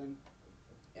 3,000,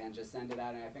 and just send it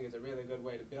out. And I think it's a really good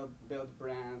way to build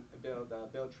brand, build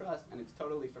trust, and it's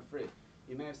totally for free.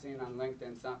 You may have seen on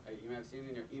LinkedIn, you may have seen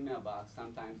in your email box,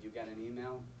 sometimes you get an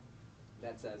email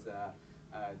that says,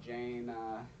 Jane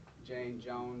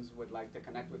Jones would like to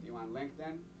connect with you on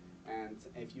LinkedIn. And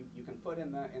if you can put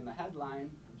in the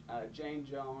headline, Jane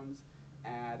Jones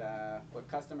at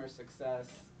customer success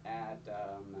at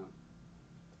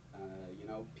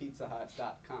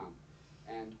pizzahut.com.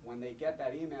 And when they get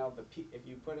that email, if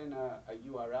you put in a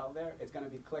URL there, it's going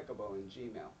to be clickable in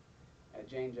Gmail. At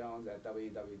Jane Jones at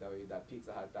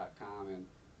www.pizzahut.com, and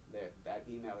that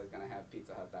email is going to have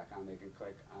pizzahut.com. They can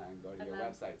click and go to your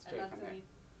website straight from there.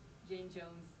 Jane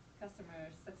Jones, customer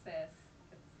success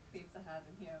at Pizza Hut,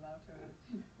 and hear about her.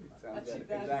 Sounds good.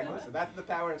 Exactly. So that's the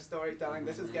power of storytelling.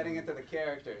 This is getting into the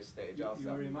characters stage also.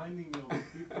 You're reminding me of a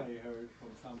tip I heard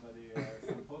from somebody,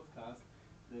 some podcast,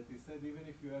 that he said even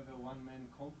if you have a one-man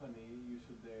company, you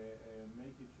should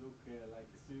make it look like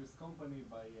a serious company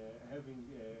by having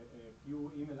a few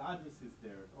email addresses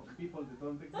there of people that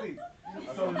don't exist.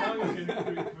 So now you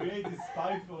can create this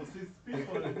 5 or 6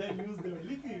 people and then use their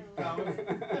LinkedIn accounts.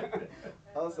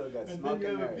 Also good. And Smoke then you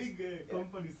and have a mirrors. big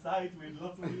company site with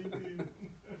lots of LinkedIn.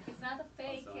 It's not a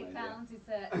fake account, it's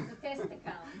a test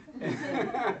account.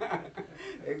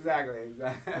 Exactly.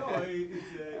 No,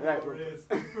 it's your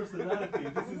split personality.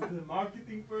 This is the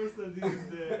marketing person, this is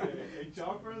the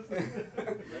HR person.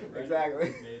 Exactly.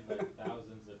 Made like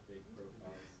thousands of fake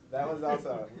profiles. That was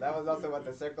also what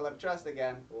the Circle of Trust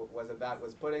again was about,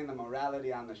 was putting the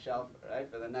morality on the shelf, right,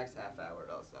 for the next half hour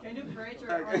also. Can you create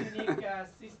your own unique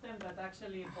system that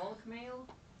actually bulk mail?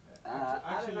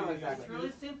 I don't know exactly. It's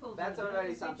really simple. That's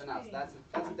already something else. That's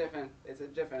a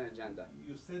different agenda.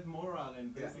 You said moral,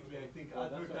 and basically I think Well,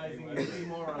 that's what advertising they is were.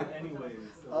 immoral anyway.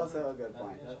 So. Also a good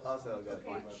point. Also a good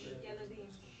point.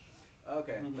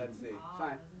 Okay, let's see.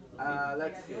 Fine.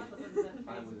 Let's see.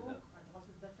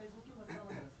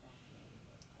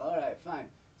 All right, fine.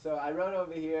 So I wrote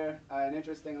over here an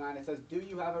interesting line. It says, "Do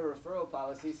you have a referral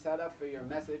policy set up for your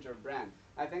message or brand?"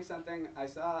 I think something I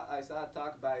saw a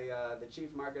talk by the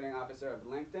chief marketing officer of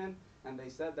LinkedIn, and they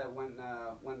said that when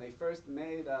they first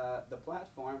made the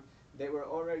platform, they were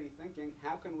already thinking,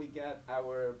 how can we get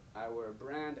our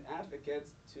brand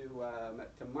advocates to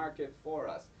market for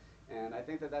us? And I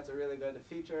think that that's a really good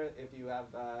feature if you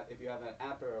have an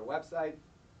app or a website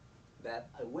that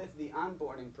with the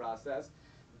onboarding process,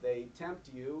 they tempt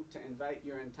you to invite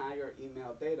your entire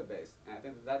email database. And I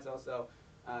think that that's also,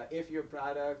 if your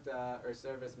product or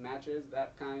service matches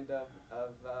that kind of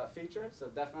feature, so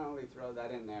definitely throw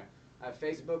that in there.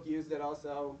 Facebook used it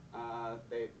also.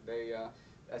 They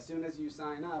as soon as you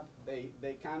sign up, they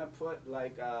kind of put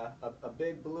like a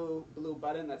big blue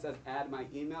button that says add my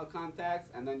email contacts,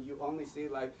 and then you only see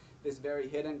like this very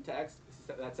hidden text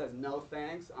that says no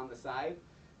thanks on the side.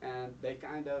 and they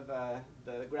kind of,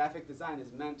 the graphic design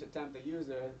is meant to tempt the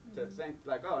user to think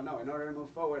like, oh no, in order to move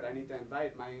forward, I need to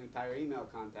invite my entire email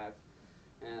contacts.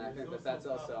 And I think that that's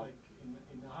stuff also. Like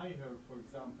in iHerb, for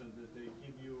example, that they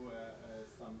give you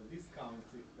some discounts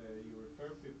if you refer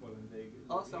people and they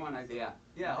Also an idea.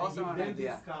 Yeah, they also give an them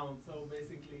idea. discount. So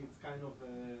basically, it's kind of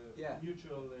a Yeah.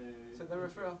 mutual. So the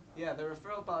referral, yeah, the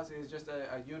referral policy is just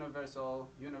a universal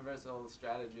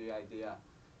strategy idea.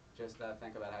 Just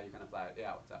think about how you can apply it.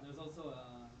 Yeah, what's up? There's also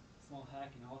a small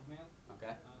hack in Hotmail.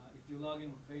 Okay. If you log in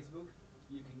with Facebook,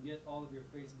 you can get all of your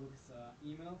Facebook's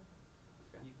email.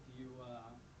 Okay.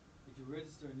 If you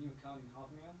register a new account in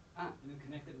Hotmail and then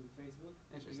connect it with Facebook, you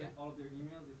can Interesting. get all of their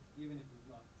emails even if it's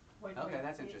blocked. Wait, Okay, wait.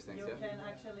 that's interesting You too. can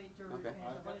actually Okay.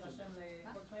 תבוא להירשם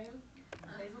להוטמייל,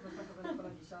 פייסבוק, ואתה מקבל את כל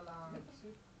הגישה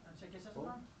לאנשי קשר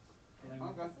שלך.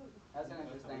 Okay. That's an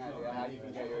interesting idea how you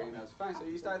can get your emails. Fine, so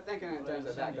you start thinking in terms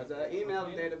of that, because the email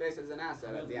database is an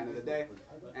asset at the end of the day,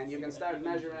 and you can start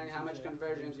measuring how much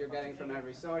conversions you're getting from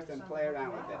every source and play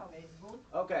around with it.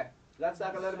 Okay, let's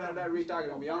talk a little bit about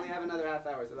retargeting. We only have another half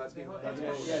hour, so let's go.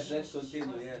 Yes, let's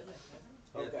continue, yes.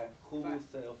 Okay. Hummus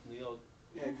of New York.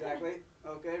 Exactly.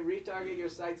 Okay, retarget your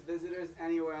site's visitors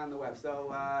anywhere on the web. So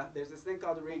there's this thing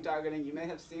called retargeting. You may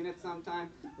have seen it sometime.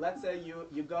 Let's say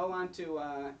you go onto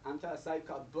a site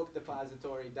called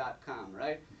bookdepository.com,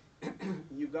 right?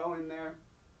 You go in there,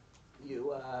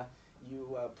 you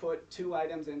put 2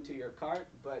 items into your cart,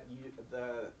 but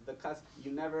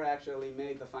you never actually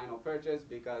made the final purchase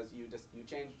because you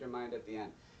changed your mind at the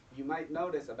end. You might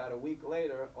notice about a week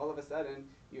later, all of a sudden,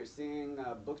 you're seeing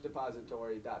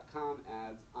bookdepository.com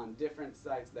ads on different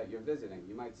sites that you're visiting.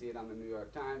 You might see it on the New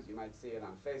York Times, you might see it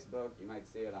on Facebook, you might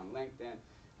see it on LinkedIn,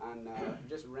 on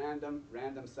just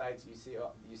random sites you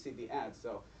see the ads.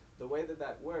 So the way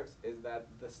that works is that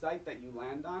the site that you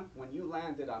land on, when you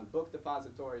landed on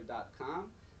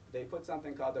bookdepository.com, they put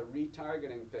something called a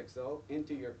retargeting pixel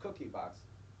into your cookie box.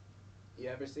 You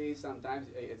ever see sometimes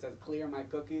it says clear my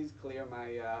cookies, clear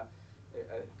my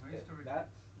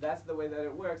that's the way that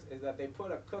it works, is that they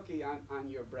put a cookie on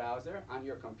your browser, on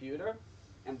your computer,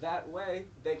 and that way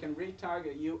they can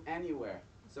retarget you anywhere.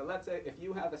 So let's say if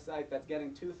you have a site that's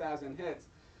getting 2,000 hits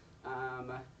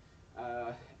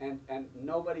and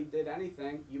nobody did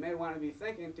anything, you may want to be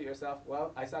thinking to yourself,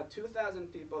 well, I saw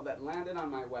 2,000 people that landed on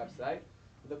my website.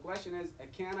 The question is,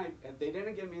 they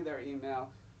didn't give me their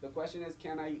email. The question is,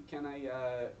 can I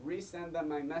resend them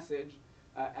my message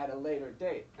at a later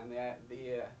date? And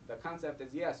the concept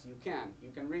is yes, you can.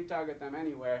 You can retarget them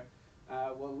anywhere.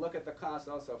 We'll look at the cost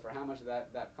also for how much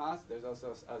that costs. There's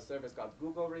also a service called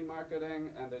Google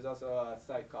Remarketing, and there's also a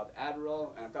site called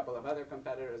AdRoll, and a couple of other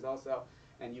competitors also.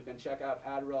 And you can check out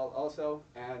AdRoll also.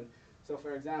 And so,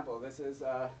 for example, this is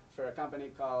for a company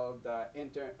called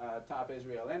Top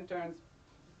Israel Interns.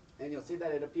 And you'll see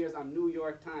that it appears on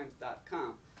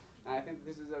NewYorkTimes.com. And I think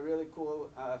this is a really cool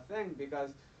thing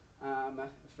because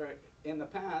in the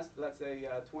past, let's say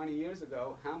 20 years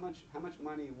ago, how much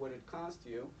money would it cost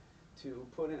you to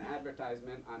put an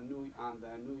advertisement on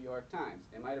the New York Times?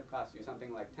 It might have cost you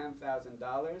something like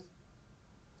 $10,000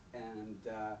 and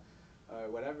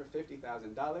whatever,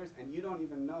 $50,000, and you don't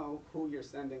even know who you're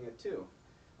sending it to.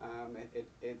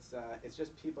 It's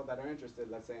just people that are interested,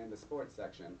 let's say, in the sports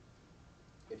section,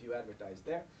 if you advertise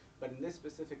there. But in this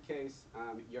specific case,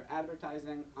 you're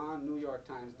advertising on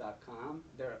NewYorkTimes.com.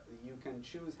 You can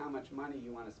choose how much money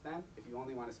you want to spend. If you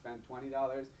only want to spend $20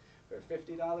 or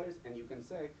 $50, and you can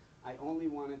say, I only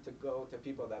wanted to go to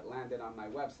people that landed on my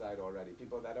website already,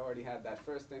 people that already had that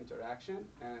first interaction,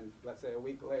 and let's say a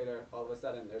week later, all of a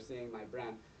sudden they're seeing my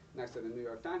brand next to the New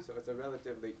York Times, so it's a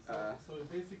relatively, so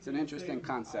basically it's an interesting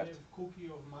concept. I have cookie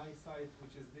of my site,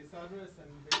 which is this address, and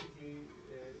basically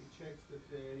it checks that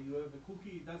you have a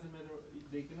cookie. It doesn't matter,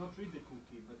 they cannot read the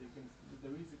cookie, but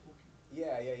there is a cookie.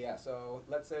 Yeah. So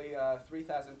let's say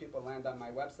 3,000 people land on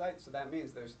my website, so that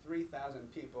means there's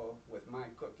 3,000 people with my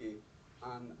cookie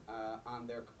on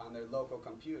their local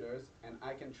computers, and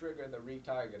I can trigger the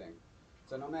retargeting.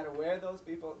 So no matter where those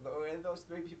 3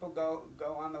 people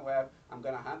go on the web, I'm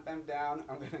going to hunt them down.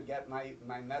 I'm going to get my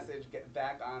message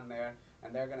back on there,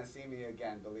 and they're going to see me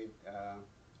again.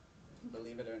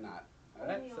 Believe it or not. All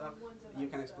right, so you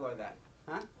can explore that,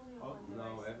 huh?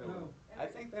 No, everyone. I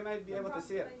think they might be able to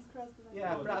see it.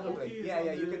 Yeah, Yeah, probably.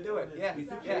 Yeah, you can do it. Yeah,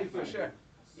 for sure.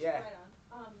 Yeah. Right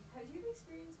on. Have you had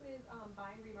experience with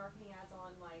buying remarketing ads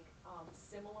on like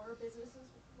similar businesses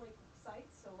like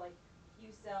sites? So like you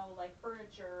sell like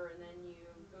furniture and then you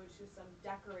go to to some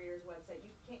decorator's website,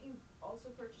 can't you also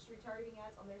purchase retargeting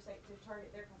ads on their site to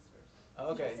target their customers?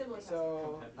 Okay, Similar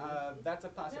so that's a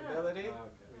possibility. No,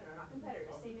 not competitors,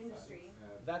 same industry.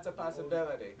 That's a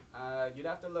possibility. You'd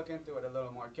have to look into it a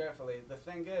little more carefully. The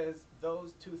thing is,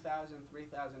 those 2,000,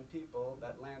 3,000 people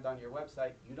that land on your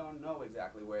website, you don't know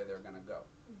exactly where they're going to go.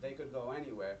 They could go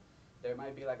anywhere. There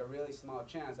might be like a really small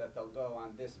chance that they'll go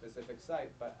on this specific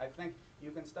site, but I think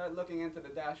you can start looking into the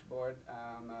dashboard.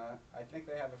 I think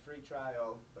they have a free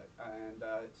trial, and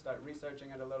start researching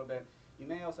it a little bit. You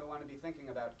may also want to be thinking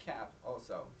about cap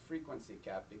also, frequency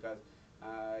cap, because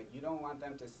you don't want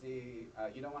them to see,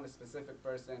 you don't want a specific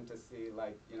person to see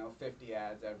 50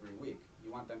 ads every week.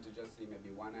 You want them to just see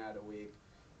maybe one ad a week,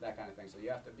 that kind of thing. So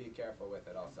you have to be careful with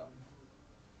it also.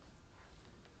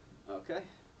 Okay.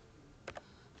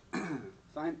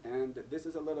 Fine, and this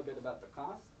is a little bit about the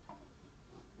cost.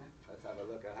 Okay. Let's have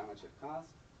a look at how much it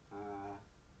costs.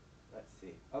 Let's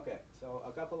see. Okay, so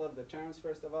a couple of the terms,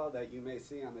 first of all, that you may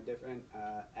see on the different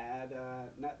ad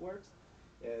networks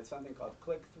is something called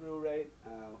click-through rate.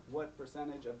 What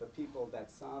percentage of the people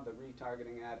that saw the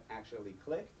retargeting ad actually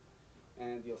clicked?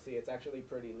 And you'll see it's actually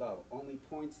pretty low. Only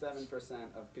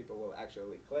 0.7% of people will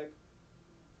actually click.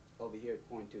 Over here,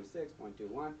 0.26,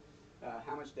 0.21.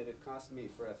 How much did it cost me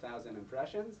for 1,000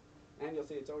 impressions? And you'll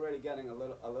see it's already getting a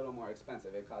little more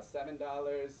expensive. It costs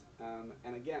 $7,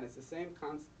 and again, it's the same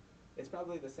it's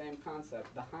probably the same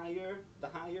concept. The higher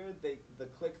the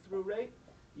click-through rate,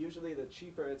 usually the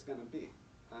cheaper it's going to be.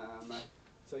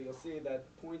 So you'll see that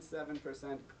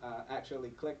 0.7% actually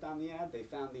clicked on the ad. They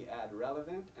found the ad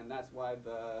relevant, and that's why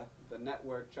the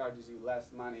network charges you less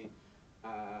money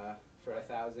for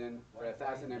 1,000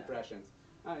 impressions.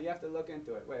 You have to look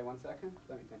into it. Wait 1 second.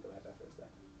 Let me think about that for a second.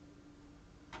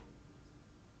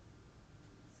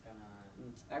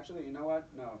 It's gonna. Actually, you know what?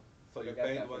 No. So you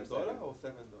paid $1 or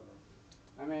 $7?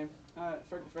 I mean,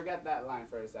 forget that line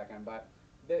for a second. But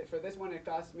for this one, it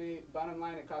cost me. Bottom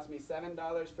line, it cost me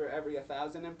 $7 for every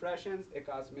 1,000 impressions. It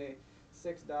cost me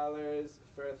 $6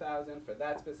 for 1,000 for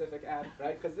that specific ad,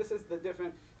 right? Because this is the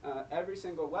different. Every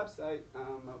single website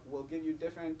will give you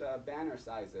different banner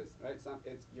sizes, right?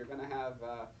 You're going to have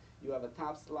you have a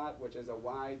top slot, which is a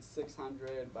wide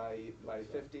 600 by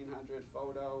 1,500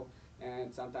 photo,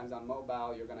 and sometimes on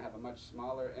mobile you're going to have a much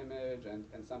smaller image, and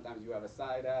sometimes you have a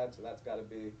side ad, so that's got to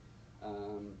be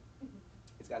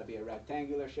it's got to be a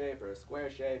rectangular shape or a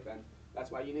square shape, and that's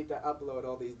why you need to upload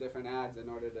all these different ads in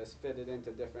order to fit it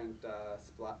into different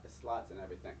slots and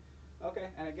everything. Okay,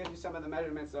 and it gives you some of the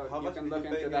measurements, so you can look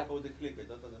into that. How much did you pay for the click? I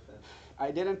don't understand.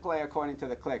 I didn't play according to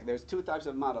the click. There's two types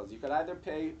of models. You could either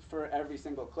pay for every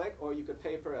single click, or you could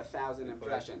pay for 1,000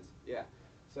 impressions. Yeah.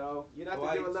 So you'd have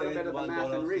to do a little bit of the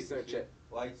math and research it.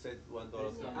 Why it said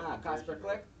 $1? Cost per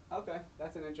click? Okay,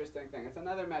 that's an interesting thing. It's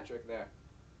another metric there.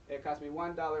 It cost me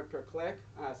 $1 per click,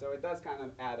 so it does kind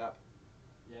of add up.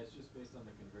 Yeah, it's just based on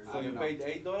the conversion. So you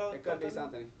paid $8? It could be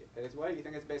something. It's what? You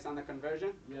think it's based on the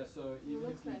conversion? Yeah, so even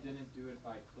if you didn't do it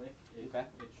by click, it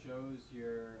shows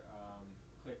your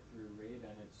click-through rate,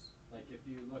 and it's like if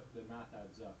you look, the math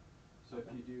adds up. So if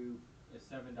you do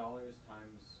 $7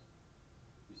 times,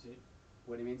 you see?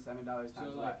 What do you mean $7 times so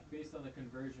what? Like based on the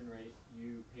conversion rate,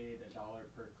 you paid $1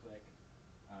 per click.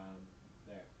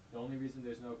 There. The only reason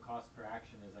there's no cost per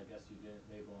action is I guess you didn't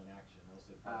label an action, else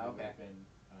it probably would have been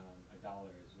 $1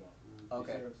 as well.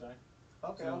 Okay. You see what I'm saying?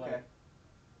 Okay. So okay. Like,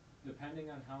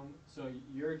 depending on so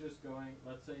you're just going.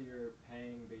 Let's say you're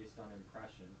paying based on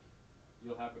impression.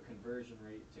 You'll have a conversion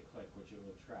rate to click, which it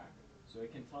will track. So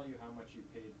it can tell you how much you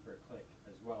paid per click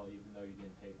as well, even though you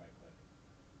didn't pay by click.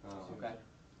 Okay.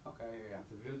 Okay, yeah.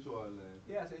 It's a virtual.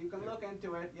 Yeah, so you can look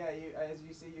into it. Yeah, as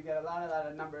you see, you get a lot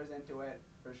of numbers into it.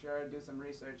 For sure, do some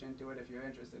research into it if you're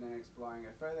interested in exploring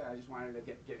it further. I just wanted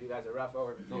to give you guys a rough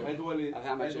overview of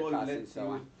how much it costs and so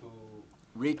on.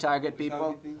 Retarget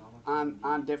people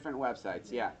on different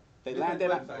websites. Yeah. They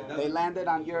landed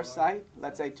on your site,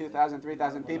 let's say 2,000,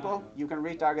 3,000 people, you can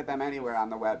retarget them anywhere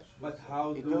on the web. But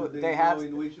how do they know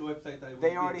in which website I will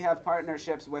They already have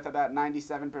partnerships with about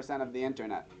 97% of the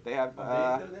internet. They have,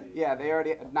 yeah, they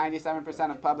already, 97%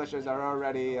 of publishers are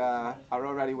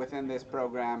already within this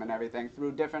program and everything.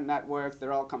 Through different networks,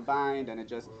 they're all combined, and it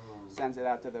just sends it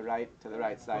out to the right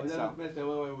site. So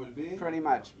pretty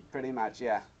much,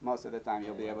 yeah. Most of the time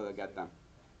you'll be able to get them.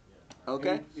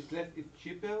 Okay. It's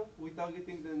cheaper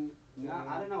retargeting than. No,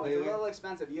 I don't know. It's a little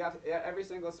expensive. You have every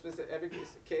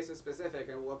case is specific,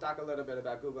 and we'll talk a little bit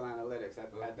about Google Analytics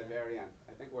at the very end.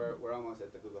 I think we're almost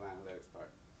at the Google Analytics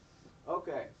part.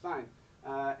 Okay, fine.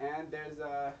 And there's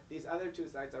these other two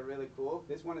sites are really cool.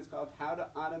 This one is called How to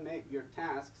Automate Your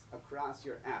Tasks Across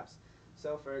Your Apps.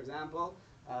 So, for example,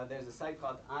 there's a site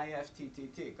called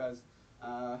IFTTT, because,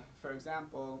 for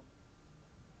example,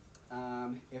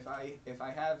 if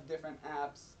I have different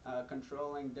apps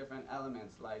controlling different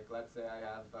elements, like let's say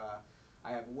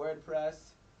I have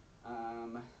WordPress,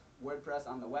 WordPress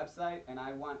on the website, and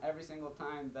I want every single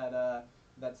time that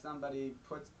that somebody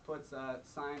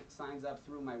signs up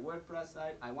through my WordPress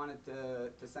site, I want it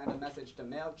to send a message to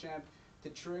Mailchimp to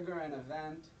trigger an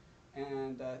event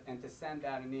and to send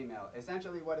out an email.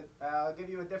 Essentially, I'll give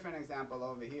you a different example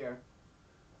over here.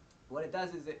 What it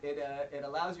does is it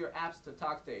allows your apps to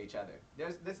talk to each other.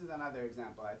 This is another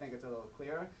example. I think it's a little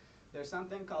clearer. There's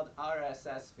something called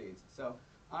RSS feeds. So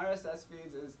RSS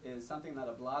feeds is something that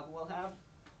a blog will have.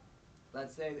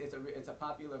 Let's say it's a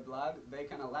popular blog. They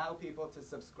can allow people to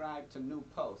subscribe to new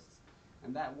posts,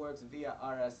 and that works via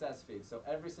RSS feeds. So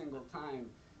every single time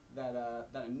that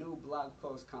a new blog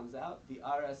post comes out, the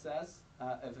RSS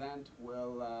event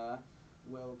will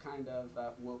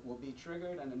be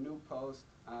triggered, and a new post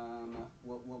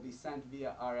will be sent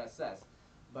via RSS.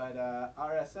 But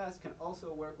RSS can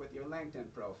also work with your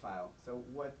LinkedIn profile. So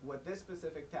what this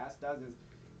specific task does is,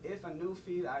 if a new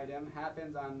feed item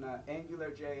happens on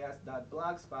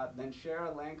AngularJS.blogspot, then share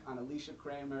a link on Alicia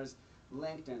Kramer's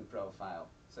LinkedIn profile.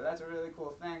 So that's a really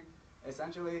cool thing.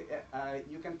 Essentially,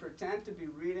 you can pretend to be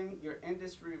reading your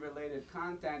industry-related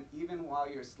content even while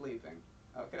you're sleeping.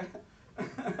 Okay?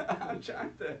 I'm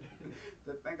trying to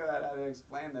think about how to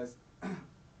explain this.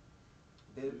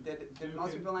 Did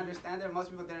most people understand it? Most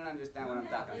people didn't understand what I'm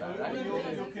talking about, right? You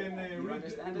can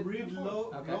read Okay.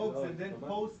 blogs and then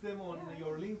post them on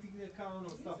your LinkedIn account or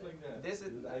stuff like that. This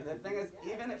is the thing is,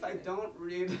 even if I don't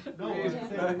read, No, read I'm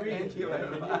the saying read.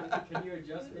 Angular, Can you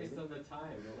adjust based on the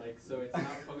time? Like, so it's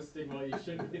not posting while you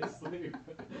should be asleep.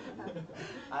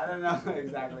 I don't know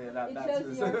exactly about It that.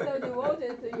 shows you're so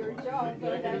devoted to your job.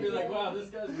 You're But gonna be like, that's, wow, this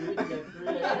guy's reading at 3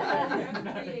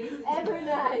 a.m. every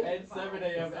night. At 7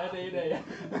 a.m. at 8 a.m.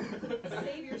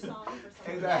 Save your song for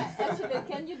someone. Exactly. Yeah, actually,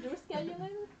 can you do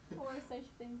scheduling for such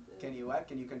things? Can you what?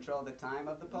 Can you control the time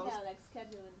of the post? Yeah, like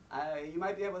scheduling. You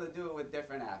might be able to do it with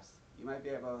different apps. You might be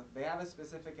able. They have a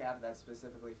specific app that's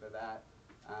specifically for that,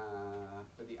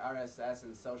 for the RSS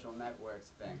and social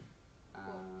networks thing.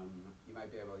 You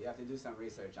might be able. You have to do some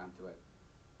research onto it.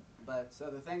 But so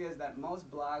the thing is that most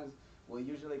blogs will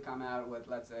usually come out with,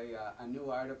 let's say, a new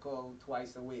article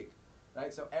twice a week,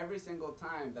 right? So every single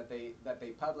time that they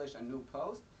publish a new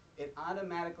post, it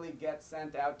automatically gets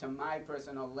sent out to my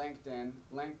personal LinkedIn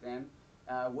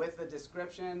with the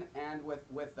description and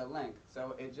with the link.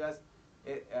 So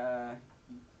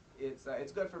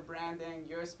it's good for branding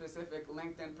your specific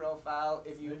LinkedIn profile.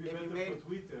 If you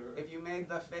made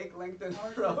the fake LinkedIn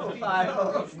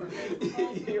profiles,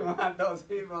 you want those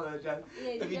people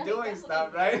to be doing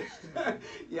stuff, right?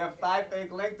 You have 5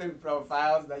 fake LinkedIn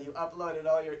profiles that you uploaded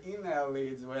all your email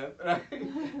leads with, right?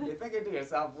 You're thinking to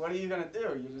yourself, what are you gonna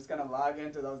do? You're just gonna log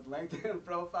into those LinkedIn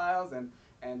profiles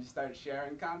and start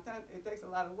sharing content? It takes a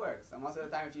lot of work. So most of the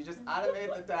time, if you just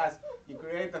automate the task, you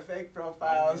create the fake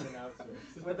profiles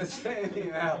with the same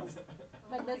emails.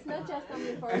 But that's not just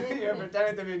only for And you're LinkedIn.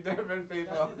 pretending to be different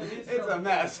people. It's a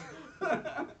mess.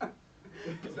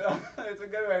 So it's a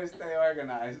good way to stay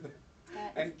organized.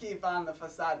 And keep on the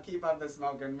facade, keep up the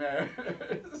smoke and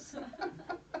mirrors.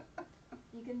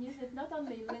 You can use it not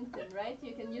only LinkedIn, right?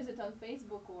 You can use it on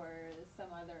Facebook or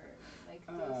some other, like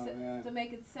to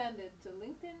make it send it to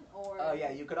LinkedIn or. Oh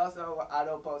yeah, you could also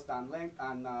auto post on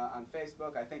on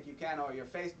Facebook. I think you can, or your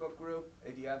Facebook group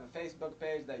if you have a Facebook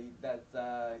page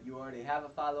that you already have a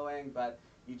following, but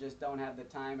you just don't have the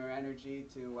time or energy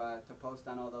to post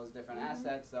on all those different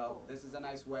assets. So Cool. this is a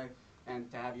nice way and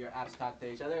to have your apps talk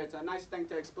to each other. It's a nice thing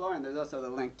to explore, and there's also the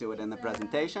link to it in the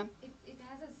presentation. It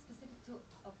has a specific tool.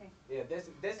 Okay. Yeah, this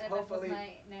That was hopefully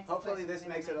my next hopefully question, this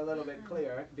makes it never a mind. little bit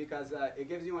clearer because it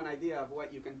gives you an idea of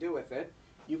what you can do with it.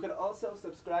 You could also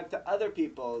subscribe to other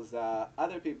people's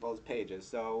pages.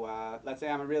 So let's say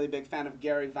I'm a really big fan of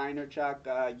Gary Vaynerchuk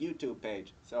YouTube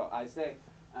page. So I say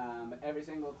every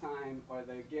single time, or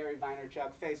the Gary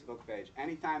Vaynerchuk Facebook page,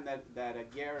 anytime that a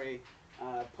Gary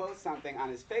posts something on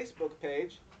his Facebook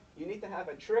page, you need to have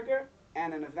a trigger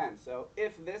and an event. So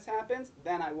if this happens,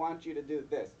 then I want you to do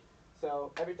this.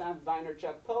 So every time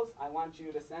Vaynerchuk posts, I want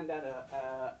you to send out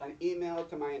an email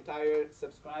to my entire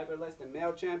subscriber list in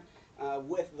MailChimp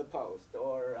with the post.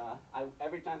 Or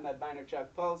every time that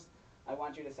Vaynerchuk posts, I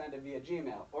want you to send it via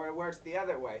Gmail. Or it works the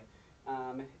other way.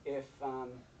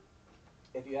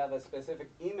 If you have a specific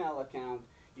email account,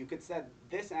 you could set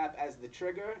this app as the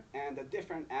trigger and a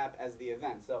different app as the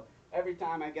event. So every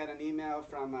time I get an email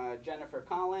from Jennifer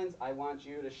Collins, I want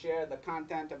you to share the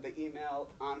content of the email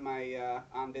on my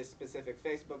on this specific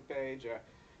Facebook page. Or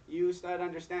you start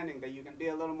understanding that you can be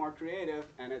a little more creative,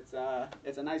 and it's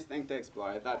a nice thing to explore.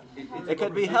 I thought it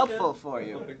could be helpful for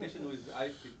you. Competition with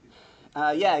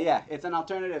ICT. Yeah, it's an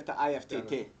alternative to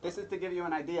IFTT. This is to give you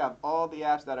an idea of all the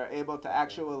apps that are able to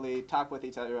actually talk with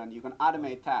each other, and you can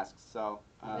automate tasks. So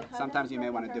sometimes you may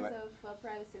want to do it. In terms of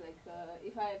privacy, like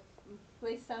if I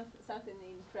place something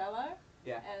in Trello,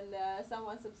 Yeah. and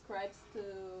someone subscribes to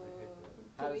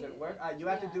How does it work? You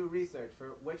have to do research for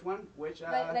which one? Which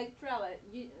like Trello,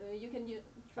 you can use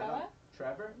Trello.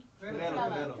 Trevor?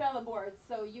 Trello boards.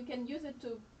 So you can use it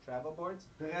to travel boards?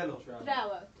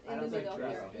 Trello in the middle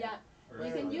here. Yeah.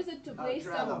 You can use it to place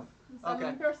some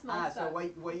personal stuff.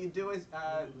 So what you do is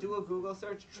do a Google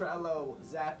search, Trello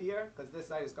Zapier, because this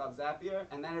site is called Zapier,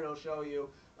 and then it'll show you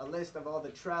a list of all the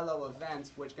Trello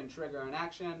events which can trigger an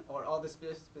action or all the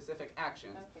specific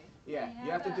actions. Okay. Yeah, you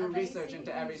have to do research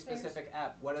into every specific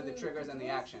app. What are the triggers and the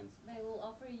actions? They will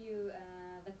offer you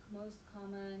the most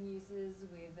common uses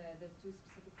with the two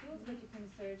specific tools, but you can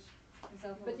search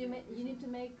yourself. But you need to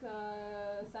make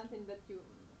something that you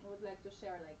would like to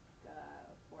share, like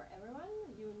for everyone.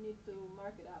 You need to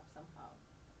mark it up somehow,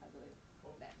 I believe.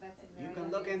 You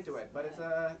can look into it, but it's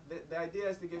the idea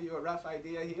is to give you a rough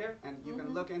idea here, and you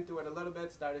can look into it a little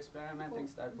bit, start experimenting,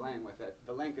 start playing with it.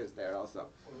 The link is there also.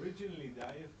 Originally, the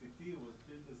IFTT was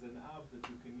built as an app that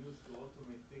you can use to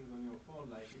automate things on your phone.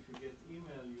 Like if you get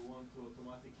email, you want to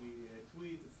automatically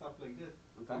tweet and stuff like that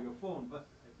for your phone. But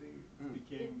I think it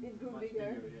became it grew much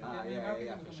bigger.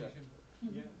 Yeah, for sure.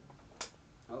 Yeah.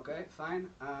 Okay, fine.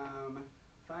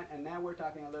 Fine, and now we're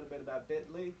talking a little bit about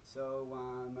Bitly. So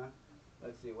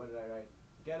let's see, what did I write?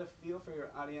 Get a feel for your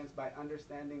audience by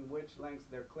understanding which links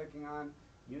they're clicking on.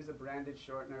 Use a branded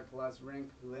shortener plus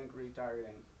link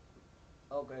retargeting.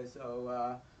 Okay,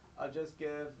 so I'll just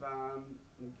give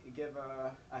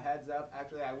a heads up.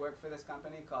 Actually, I work for this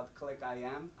company called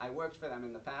ClickIM. I worked for them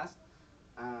in the past,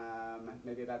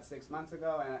 maybe about 6 months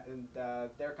ago, and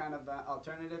they're kind of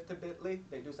alternative to Bitly.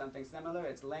 They do something similar.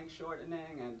 It's link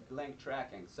shortening and link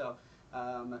tracking. So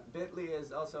Bitly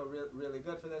is also really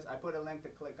good for this. I put a link to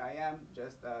ClickIM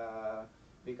just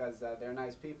because they're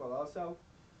nice people also.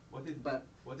 What is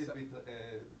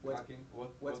tracking?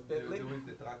 What's what do Bitly? you do with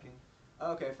the tracking?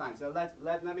 Okay, fine. So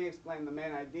let me explain the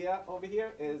main idea over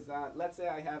here is let's say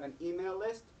I have an email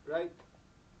list, right?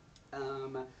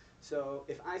 So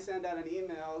if I send out an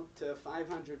email to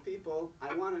 500 people,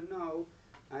 I want to know,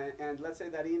 and let's say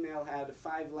that email had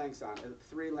 5 links on it,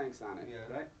 3 links on it,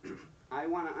 right? I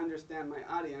want to understand my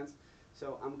audience,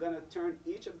 so I'm going to turn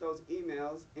each of those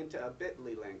emails into a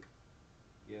Bitly link.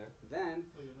 Yeah.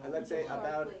 Then, let's say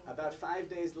about 5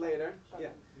 days later,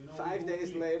 5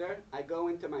 days later, I go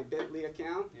into my Bitly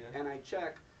account and I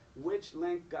check which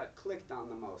link got clicked on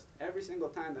the most. Every single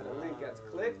time that a link gets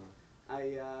clicked,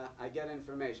 I get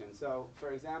information. So,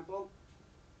 for example,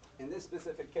 in this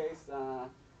specific case,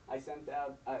 I sent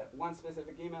out one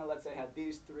specific email, let's say had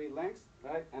these 3 links,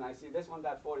 right? And I see this one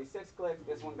got 46 clicks,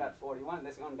 this one got 41, and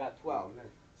this one got 12.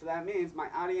 So that means my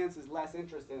audience is less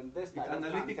interested in this type of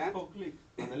content. Analytics for clicks.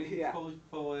 Analytics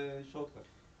for shortcut.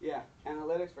 Yeah,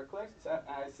 analytics for clicks. So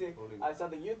I saw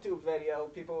the YouTube video.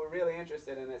 People were really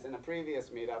interested in this in a previous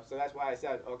meetup. So that's why I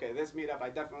said, okay, this meetup I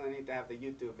definitely need to have the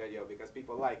YouTube video because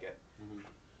people like it.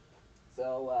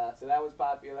 So that was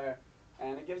popular.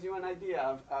 And it gives you an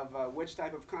idea of which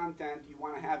type of content you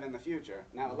want to have in the future.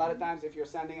 Now, a lot of times if you're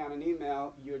sending out an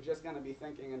email, you're just going to be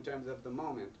thinking in terms of the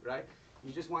moment, right?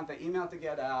 You just want the email to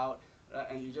get out,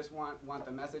 and you just want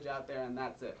the message out there, and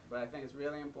that's it. But I think it's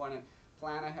really important,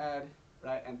 plan ahead,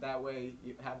 right? And that way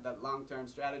you have that long-term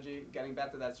strategy. Getting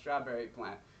back to that strawberry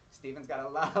plant. Steven's got a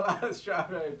lot of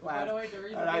strawberry plants. By the way, there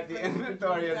is all right, the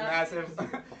inventory is massive.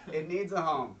 It needs a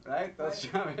home, right? Those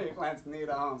strawberry plants need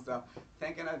a home. So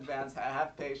think in advance,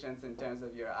 have patience in terms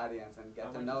of your audience, and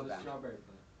get to know them. Strawberry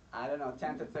plant? I don't know,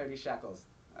 10 to 30 shekels.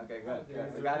 Okay, good.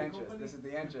 We got interest. This is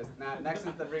the interest. Now, next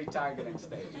is the retargeting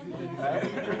stage. Right?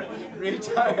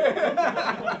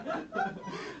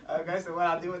 Okay, so what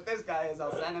I'll do with this guy is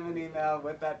I'll send him an email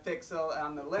with that pixel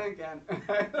on the link and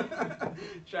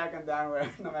track him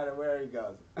down no matter where he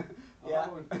goes. Yeah.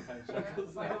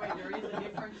 By the way, there is a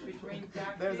difference between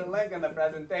tactics. There's a link in the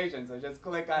presentation, so just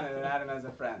click on it and add him as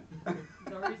a friend.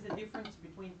 There is a difference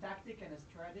between tactic and a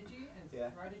strategy, and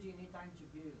strategy you need time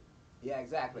to build. Yeah,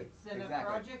 exactly. So in a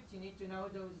project, you need to know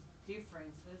those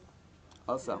differences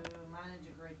also to manage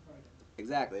a great project.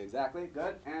 Exactly.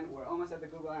 Good. And we're almost at the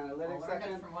Google Analytics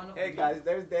section. Hey guys,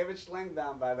 there's David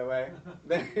Schlingbaum, by the way.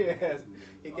 There he is.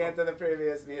 He came to the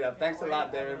previous meetup. Thanks a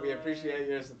lot, David. We appreciate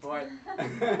your support.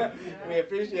 We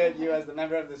appreciate you as the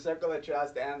member of the Circle of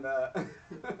Trust and the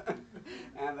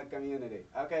and the community.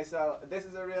 Okay, so this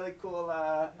is a really cool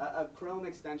a Chrome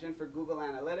extension for Google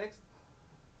Analytics.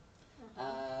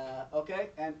 Okay,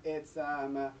 and it's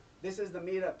this is the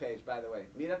Meetup page, by the way.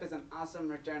 Meetup is an awesome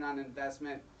return on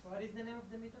investment. What is the name of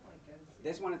the meetup? I can't see.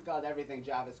 This one is called Everything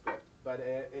JavaScript, but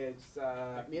it's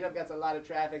Meetup gets a lot of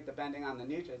traffic depending on the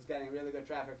niche. It's getting really good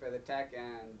traffic for the tech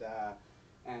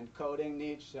and coding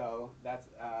niche. So that's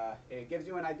it gives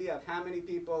you an idea of how many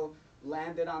people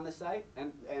landed on the site.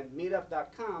 And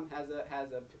Meetup.com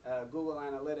has a Google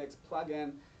Analytics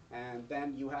plugin. And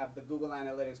then you have the Google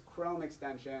Analytics Chrome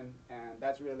extension, and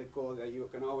that's really cool that you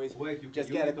can always Wait, you just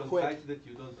can get use a it on quick. sites that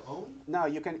you don't own? No,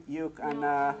 you can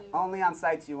No, only on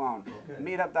sites you own. Okay.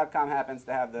 Meetup.com happens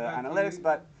to have the But analytics,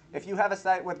 but if you have a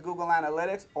site with Google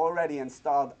Analytics already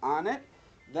installed on it,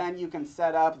 then you can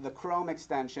set up the Chrome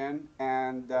extension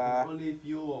and It's only if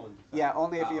you own the site. yeah,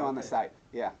 only if you own the Okay. site.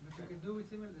 Yeah. But you can do it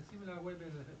similar way as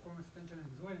a form extension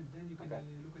as well, and then you can Okay.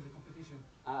 look at the competition.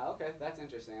 Okay, that's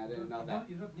interesting. I didn't know You that. don't-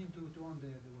 You don't need to own the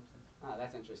website.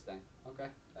 That's interesting. Okay,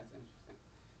 that's interesting.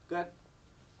 Good.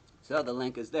 So the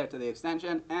link is there to the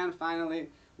extension. And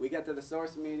finally, we get to the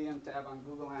source medium tab on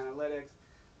Google Analytics,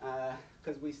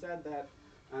 because we said that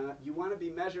you want to be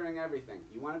measuring everything.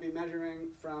 You want to be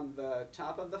measuring from the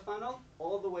top of the funnel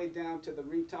all the way down to the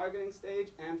retargeting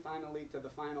stage and finally to the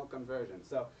final conversion.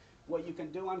 So what you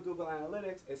can do on Google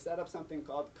Analytics is set up something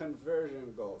called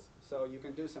conversion goals. So you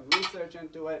can do some research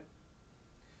into it.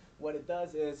 What it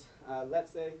does is,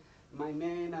 let's say my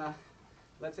main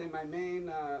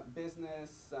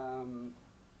business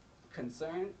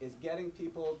concern is getting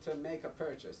people to make a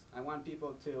purchase. I want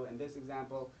people to, in this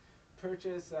example,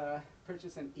 purchase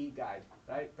an e-guide,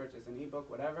 right? Purchase an e-book,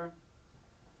 whatever,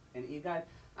 an e-guide.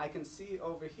 I can see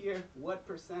over here what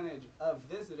percentage of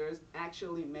visitors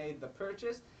actually made the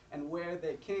purchase and where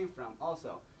they came from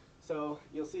also. So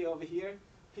you'll see over here,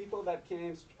 people that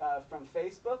came from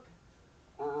Facebook,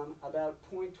 about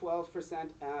 0.12%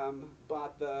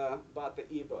 bought the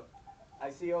ebook. I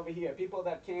see over here people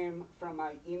that came from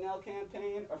my email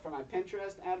campaign or from my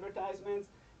Pinterest advertisements.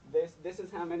 This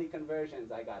is how many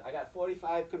conversions I got. I got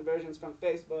 45 conversions from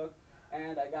Facebook,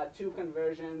 and I got two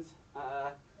conversions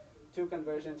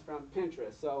from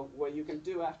Pinterest. So what you can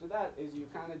do after that is you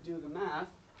kind of do the math.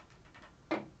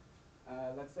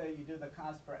 Let's say you do the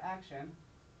cost per action.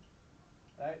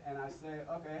 Right, and I say,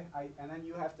 okay, and then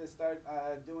you have to start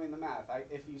doing the math.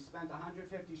 If you spent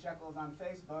 150 shekels on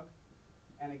Facebook,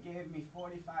 and it gave me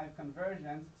 45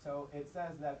 conversions, so it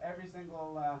says that every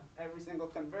single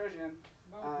conversion,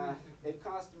 it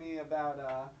cost me about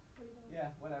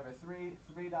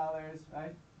 $3,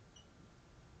 right?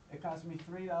 It cost me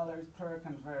 $3 per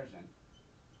conversion,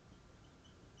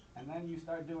 and then you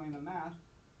start doing the math.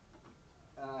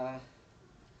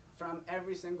 From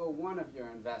every single one of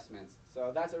your investments.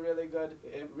 So that's a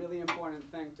really important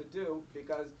thing to do,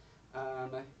 because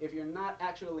if you're not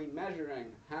actually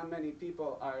measuring how many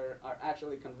people are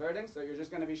actually converting, so you're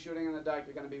just going to be shooting in the dark,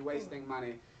 you're going to be wasting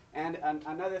money. And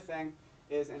another thing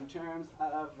is in terms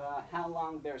of how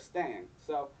long they're staying.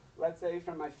 So let's say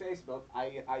from my Facebook,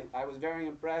 I was very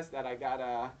impressed that I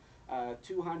got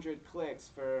 200 clicks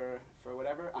for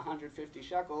whatever, 150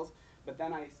 shekels, but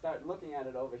then I start looking at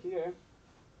it over here.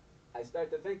 I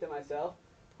start to think to myself,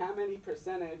 how many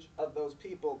percentage of those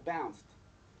people bounced?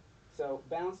 So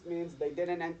bounced means they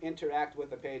didn't interact with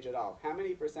the page at all. How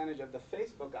many percentage of the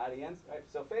Facebook audience, right?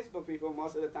 So Facebook people,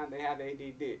 most of the time they have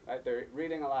ADD, right? They're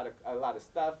reading a lot of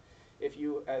stuff. If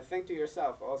you think to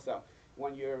yourself also,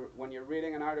 when you're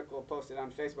reading an article posted on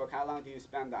Facebook, how long do you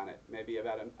spend on it? Maybe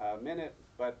about a minute.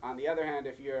 But on the other hand,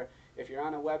 if you're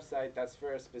on a website that's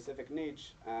for a specific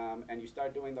niche, and you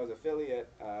start doing those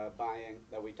affiliate buying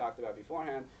that we talked about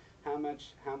beforehand, how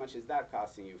much is that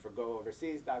costing you for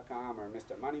GoOverseas.com or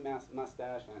Mr. Money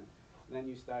Mustache? And then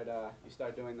you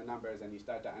start doing the numbers and you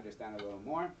start to understand a little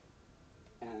more.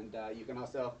 And you can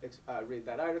also read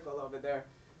that article over there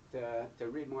to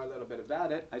read more a little bit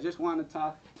about it. I just want to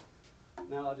talk.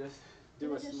 Now I'll just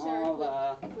do a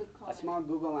small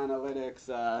Google Analytics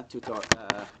tutorial.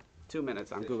 2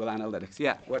 minutes on Google Analytics.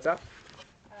 Yeah, what's up?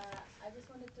 I just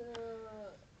wanted to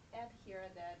add here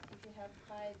that if you have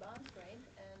high bounce rate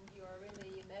and you are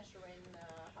really measuring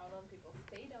how long people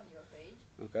stayed on your page,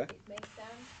 Okay. it makes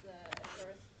sense at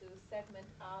first to segment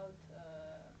out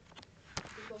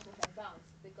people who have bounced,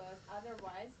 because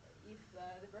otherwise, if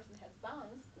the person has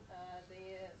bounced,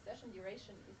 the session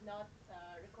duration is not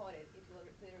recorded. It will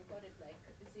be recorded like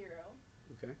 0.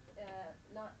 Okay.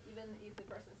 Not even if the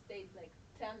person stayed like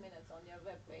 10 minutes on your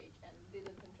web page and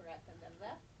didn't interact and then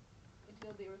left, it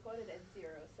will be recorded at 0.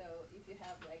 So if you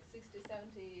have like 60-70%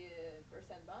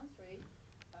 bounce rate,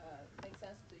 makes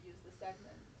sense to use the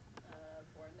segment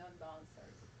for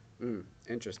non-bouncers.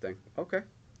 Interesting. Okay.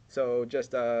 So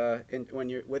just when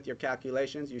you're with your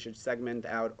calculations, you should segment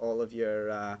out all of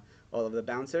the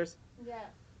bouncers. Yeah.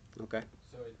 Okay.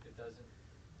 So it doesn't,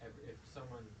 if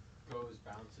someone goes,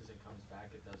 bounces, and comes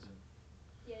back, it doesn't.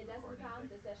 Yeah, it doesn't record count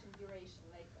anything? the session duration.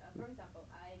 Like, for example,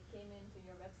 I came into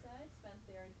your website, spent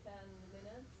there 10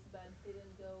 minutes, but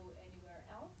didn't go anywhere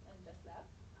else and just left.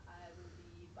 I will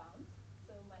be bounced,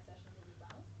 so my session will be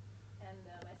bounced, and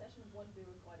my session won't be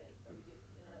recorded. So you,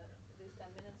 Okay. these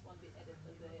 10 minutes won't be added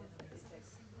to the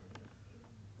statistics.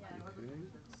 Yeah. Okay.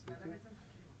 Second.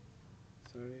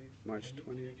 Sorry, March Can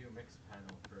 20th. you do mixed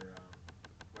panel for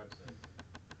websites?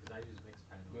 Because I use mixed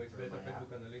panel No, it's for better. my app.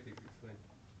 Facebook Analytics is free.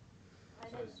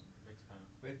 I So didn't. is mixed panel.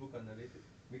 Facebook Analytics,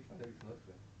 mixed panel is not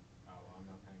free. Oh, well,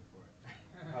 I'm not paying for it.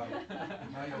 How?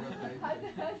 How you're not paying How for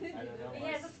it? how did I you don't do know. this? He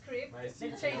has a script. My They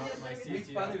CTO, change it my every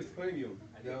Mixed CTO, panel is premium.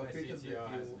 I There think are my features CTO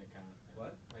that has you. an account.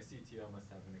 What? My CTO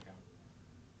must have an account.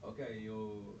 Okay,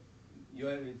 you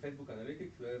have in Facebook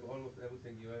Analytics, you have almost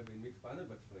everything you have in mixed panel,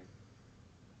 but free.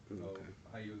 So Okay.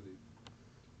 I use it,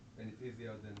 and it's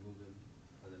easier than Google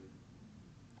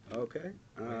Analytics. Okay.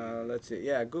 Way easier. Let's see.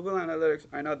 Yeah, Google Analytics.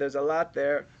 I know there's a lot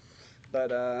there,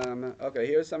 but okay.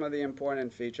 Here's some of the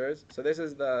important features. So this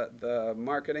is the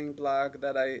marketing blog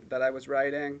that I was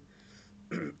writing,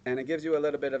 and it gives you a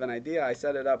little bit of an idea. I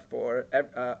set it up for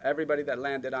everybody that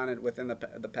landed on it within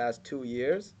the past 2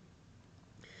 years.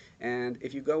 And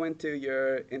if you go into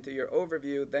your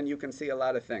overview, then you can see a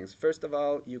lot of things. First of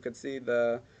all, you could see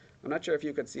I'm not sure if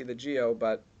you could see the geo,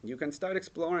 but you can start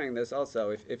exploring this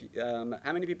also.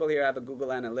 How many people here have a Google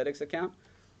Analytics account?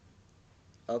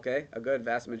 Okay, a good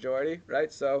vast majority,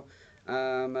 right? So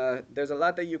there's a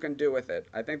lot that you can do with it.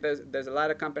 I think there's a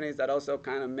lot of companies that also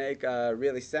kind of make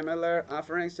really similar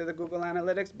offerings to the Google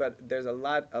Analytics, but there's a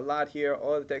lot here.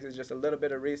 All it takes is just a little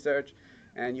bit of research,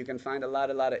 and you can find a lot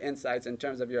of insights in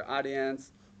terms of your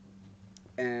audience.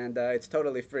 And it's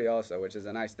totally free also, which is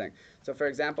a nice thing. So for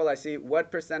example, I see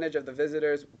what percentage of the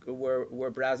visitors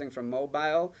were browsing from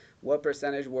mobile, what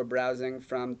percentage were browsing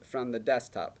from the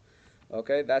desktop.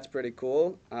 Okay, that's pretty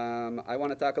cool. I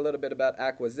want to talk a little bit about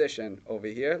acquisition over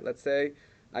here. Let's say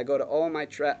I go to all my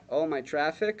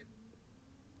traffic.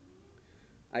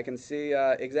 I can see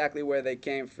exactly where they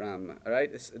came from. All right,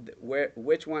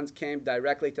 which ones came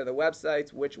directly to the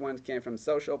websites, which ones came from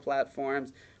social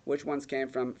platforms, which ones came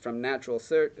from natural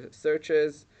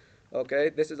searches. Okay,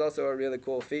 this is also a really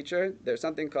cool feature. There's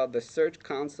something called the Search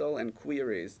Console and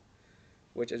Queries,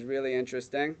 which is really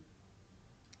interesting.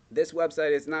 This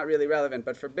website is not really relevant,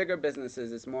 but for bigger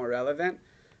businesses, it's more relevant.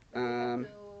 So you have to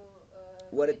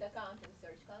what create it- account in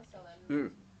Search Console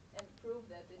Mm. and prove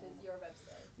that it is your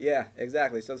website. Yeah,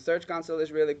 exactly. So Search Console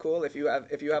is really cool. If you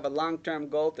have a long-term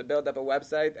goal to build up a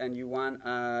website and you want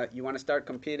to start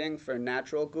competing for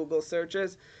natural Google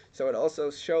searches, so it also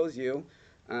shows you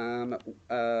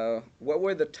what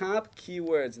were the top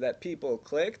keywords that people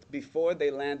clicked before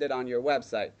they landed on your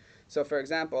website. So for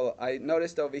example, I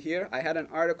noticed over here I had an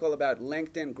article about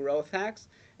LinkedIn growth hacks,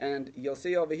 and you'll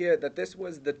see over here that this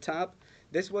was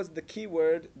the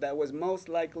keyword that was most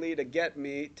likely to get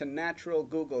me to natural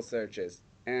Google searches.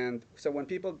 And so when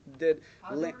people did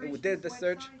How do you reach did this the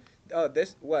search, website?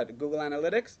 this what Google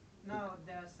Analytics? No,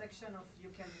 the section of you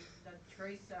can that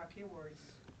trace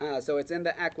keywords. So it's in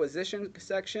the acquisition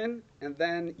section, and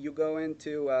then you go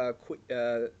into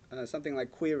something like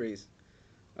queries.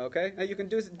 Okay, and you can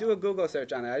do a Google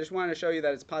search on it. I just want to show you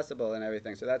that it's possible and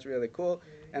everything. So that's really cool,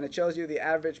 and it shows you the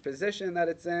average position that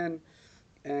it's in,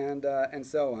 and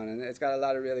so on. And it's got a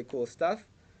lot of really cool stuff.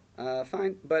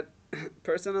 Fine, but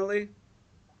personally,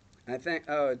 I think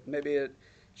maybe it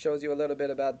shows you a little bit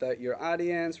about your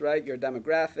audience, right? Your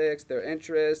demographics, their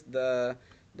interest, the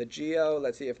geo.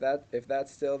 Let's see if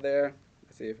that's still there.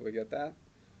 Let's see if we get that.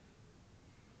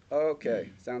 Okay,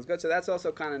 sounds good. So that's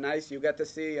also kind of nice. You get to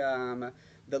see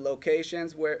the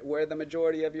locations where the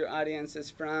majority of your audience is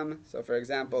from. So, for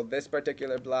example, this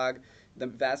particular blog, the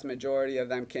vast majority of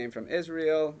them came from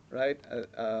Israel, right?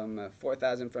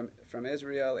 4,000 from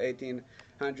Israel,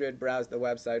 1,800 browsed the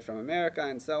website from America,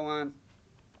 and so on.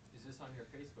 Is this on your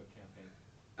Facebook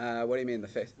campaign? What do you mean the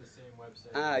Is face? this the same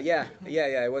website? Yeah,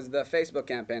 yeah. It was the Facebook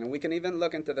campaign, and we can even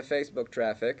look into the Facebook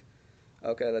traffic.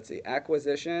 Okay, let's see.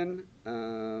 Acquisition.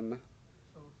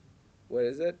 What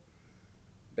is it?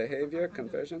 Behavior,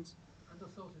 conversions? Under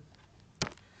sources.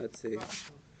 Let's see. Traffic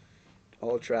source.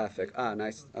 All traffic.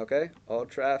 Nice. Okay. All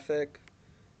traffic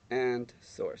and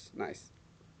source. Nice.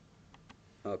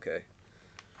 Okay.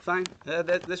 Fine.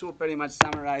 This will pretty much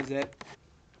summarize it.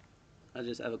 I'll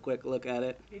just have a quick look at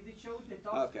it. Did it show the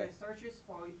top Okay. searches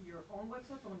for your own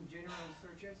website on general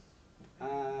searches?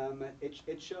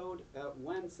 It showed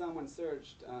when someone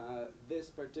searched this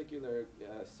particular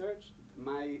search,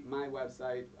 my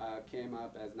website came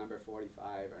up as number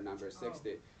 45 or number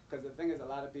 60. Because the thing is, a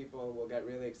lot of people will get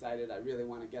really excited. I really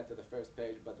want to get to the first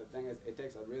page, but the thing is, it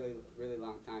takes a really, really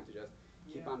long time to just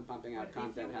keep on pumping out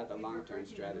content, have the long-term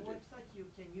strategy. On your website, you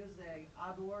can use the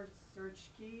AdWords search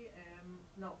key,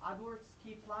 AdWords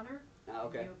key planner.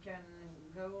 Okay. You can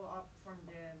go up from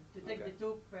to take Okay. the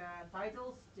two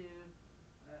titles to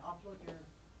upload your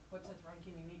website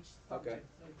ranking in each subject.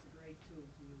 So it's a great tool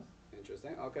to use.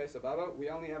 Interesting. Okay, so Baba, we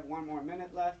only have 1 more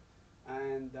minute left.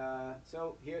 And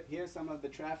so here's some of the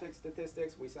traffic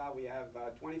statistics. We saw we have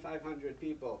 2,500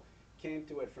 people came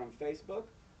to it from Facebook.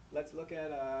 Let's look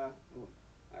at,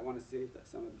 I want to see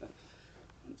some of the,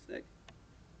 one sec.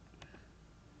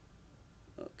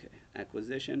 Okay,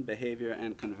 acquisition, behavior,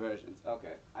 and conversions.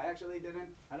 Okay, I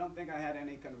don't think I had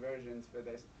any conversions for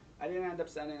this. I didn't end up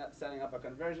setting up a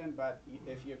conversion, but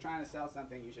if you're trying to sell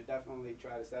something, you should definitely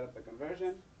try to set up the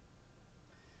conversion.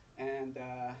 And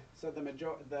so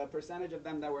the percentage of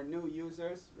them that were new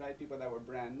users, right, people that were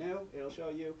brand new, it'll show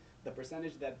you the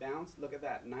percentage that bounced. Look at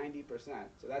that, 90%.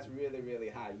 So that's really, really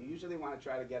high. You usually want to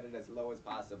try to get it as low as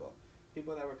possible.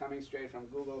 People that were coming straight from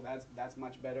Google, that's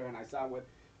much better. And I saw with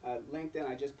LinkedIn,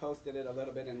 I just posted it a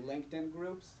little bit in LinkedIn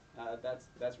groups.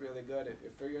 That's really good.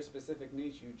 If for your specific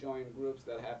niche, you join groups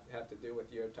that have to do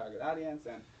with your target audience,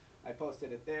 and I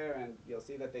posted it there, and you'll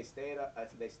see that they stayed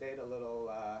a little.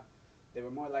 They were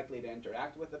more likely to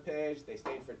interact with the page. They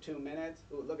stayed for 2 minutes.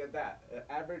 Ooh, look at that.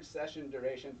 Average session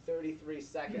duration, 33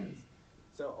 seconds.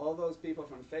 So all those people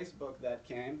from Facebook that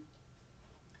came,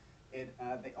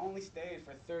 they only stayed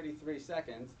for 33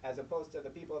 seconds, as opposed to the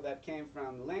people that came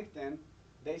from LinkedIn,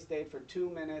 they stayed for 2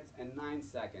 minutes and 9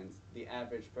 seconds, the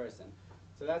average person.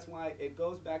 So that's why it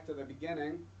goes back to the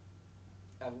beginning.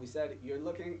 We said you're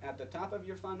looking at the top of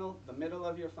your funnel, the middle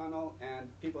of your funnel,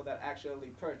 and people that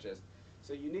actually purchased.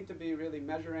 So you need to be really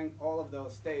measuring all of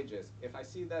those stages. If I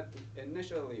see that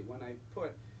initially when I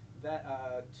put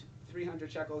that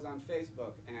 300 shekels on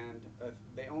Facebook and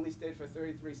they only stayed for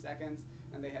 33 seconds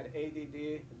and they had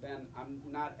ADD, then I'm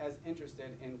not as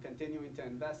interested in continuing to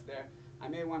invest there. I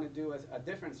may want to do a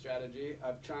different strategy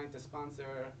of trying to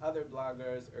sponsor other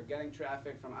bloggers or getting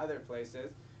traffic from other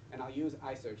places. And I'll use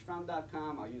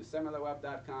iSearchFrom.com, I'll use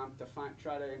SimilarWeb.com to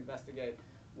try to investigate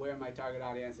where my target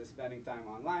audience is spending time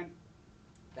online.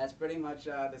 That's pretty much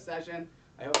the session.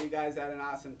 I hope you guys had an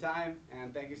awesome time,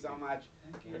 and thank you so much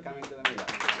for coming to the meetup.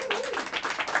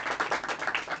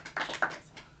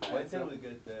 When can we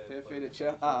get the... Feel free to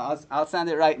chill. I'll send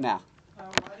it right now.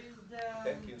 What is the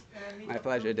Thank you. My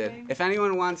pleasure, dude. If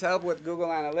anyone wants help with Google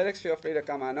Analytics, feel free to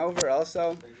come on over.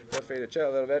 Also, feel free to chill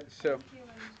a little bit. So,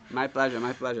 my pleasure,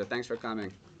 my pleasure. Thanks for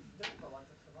coming.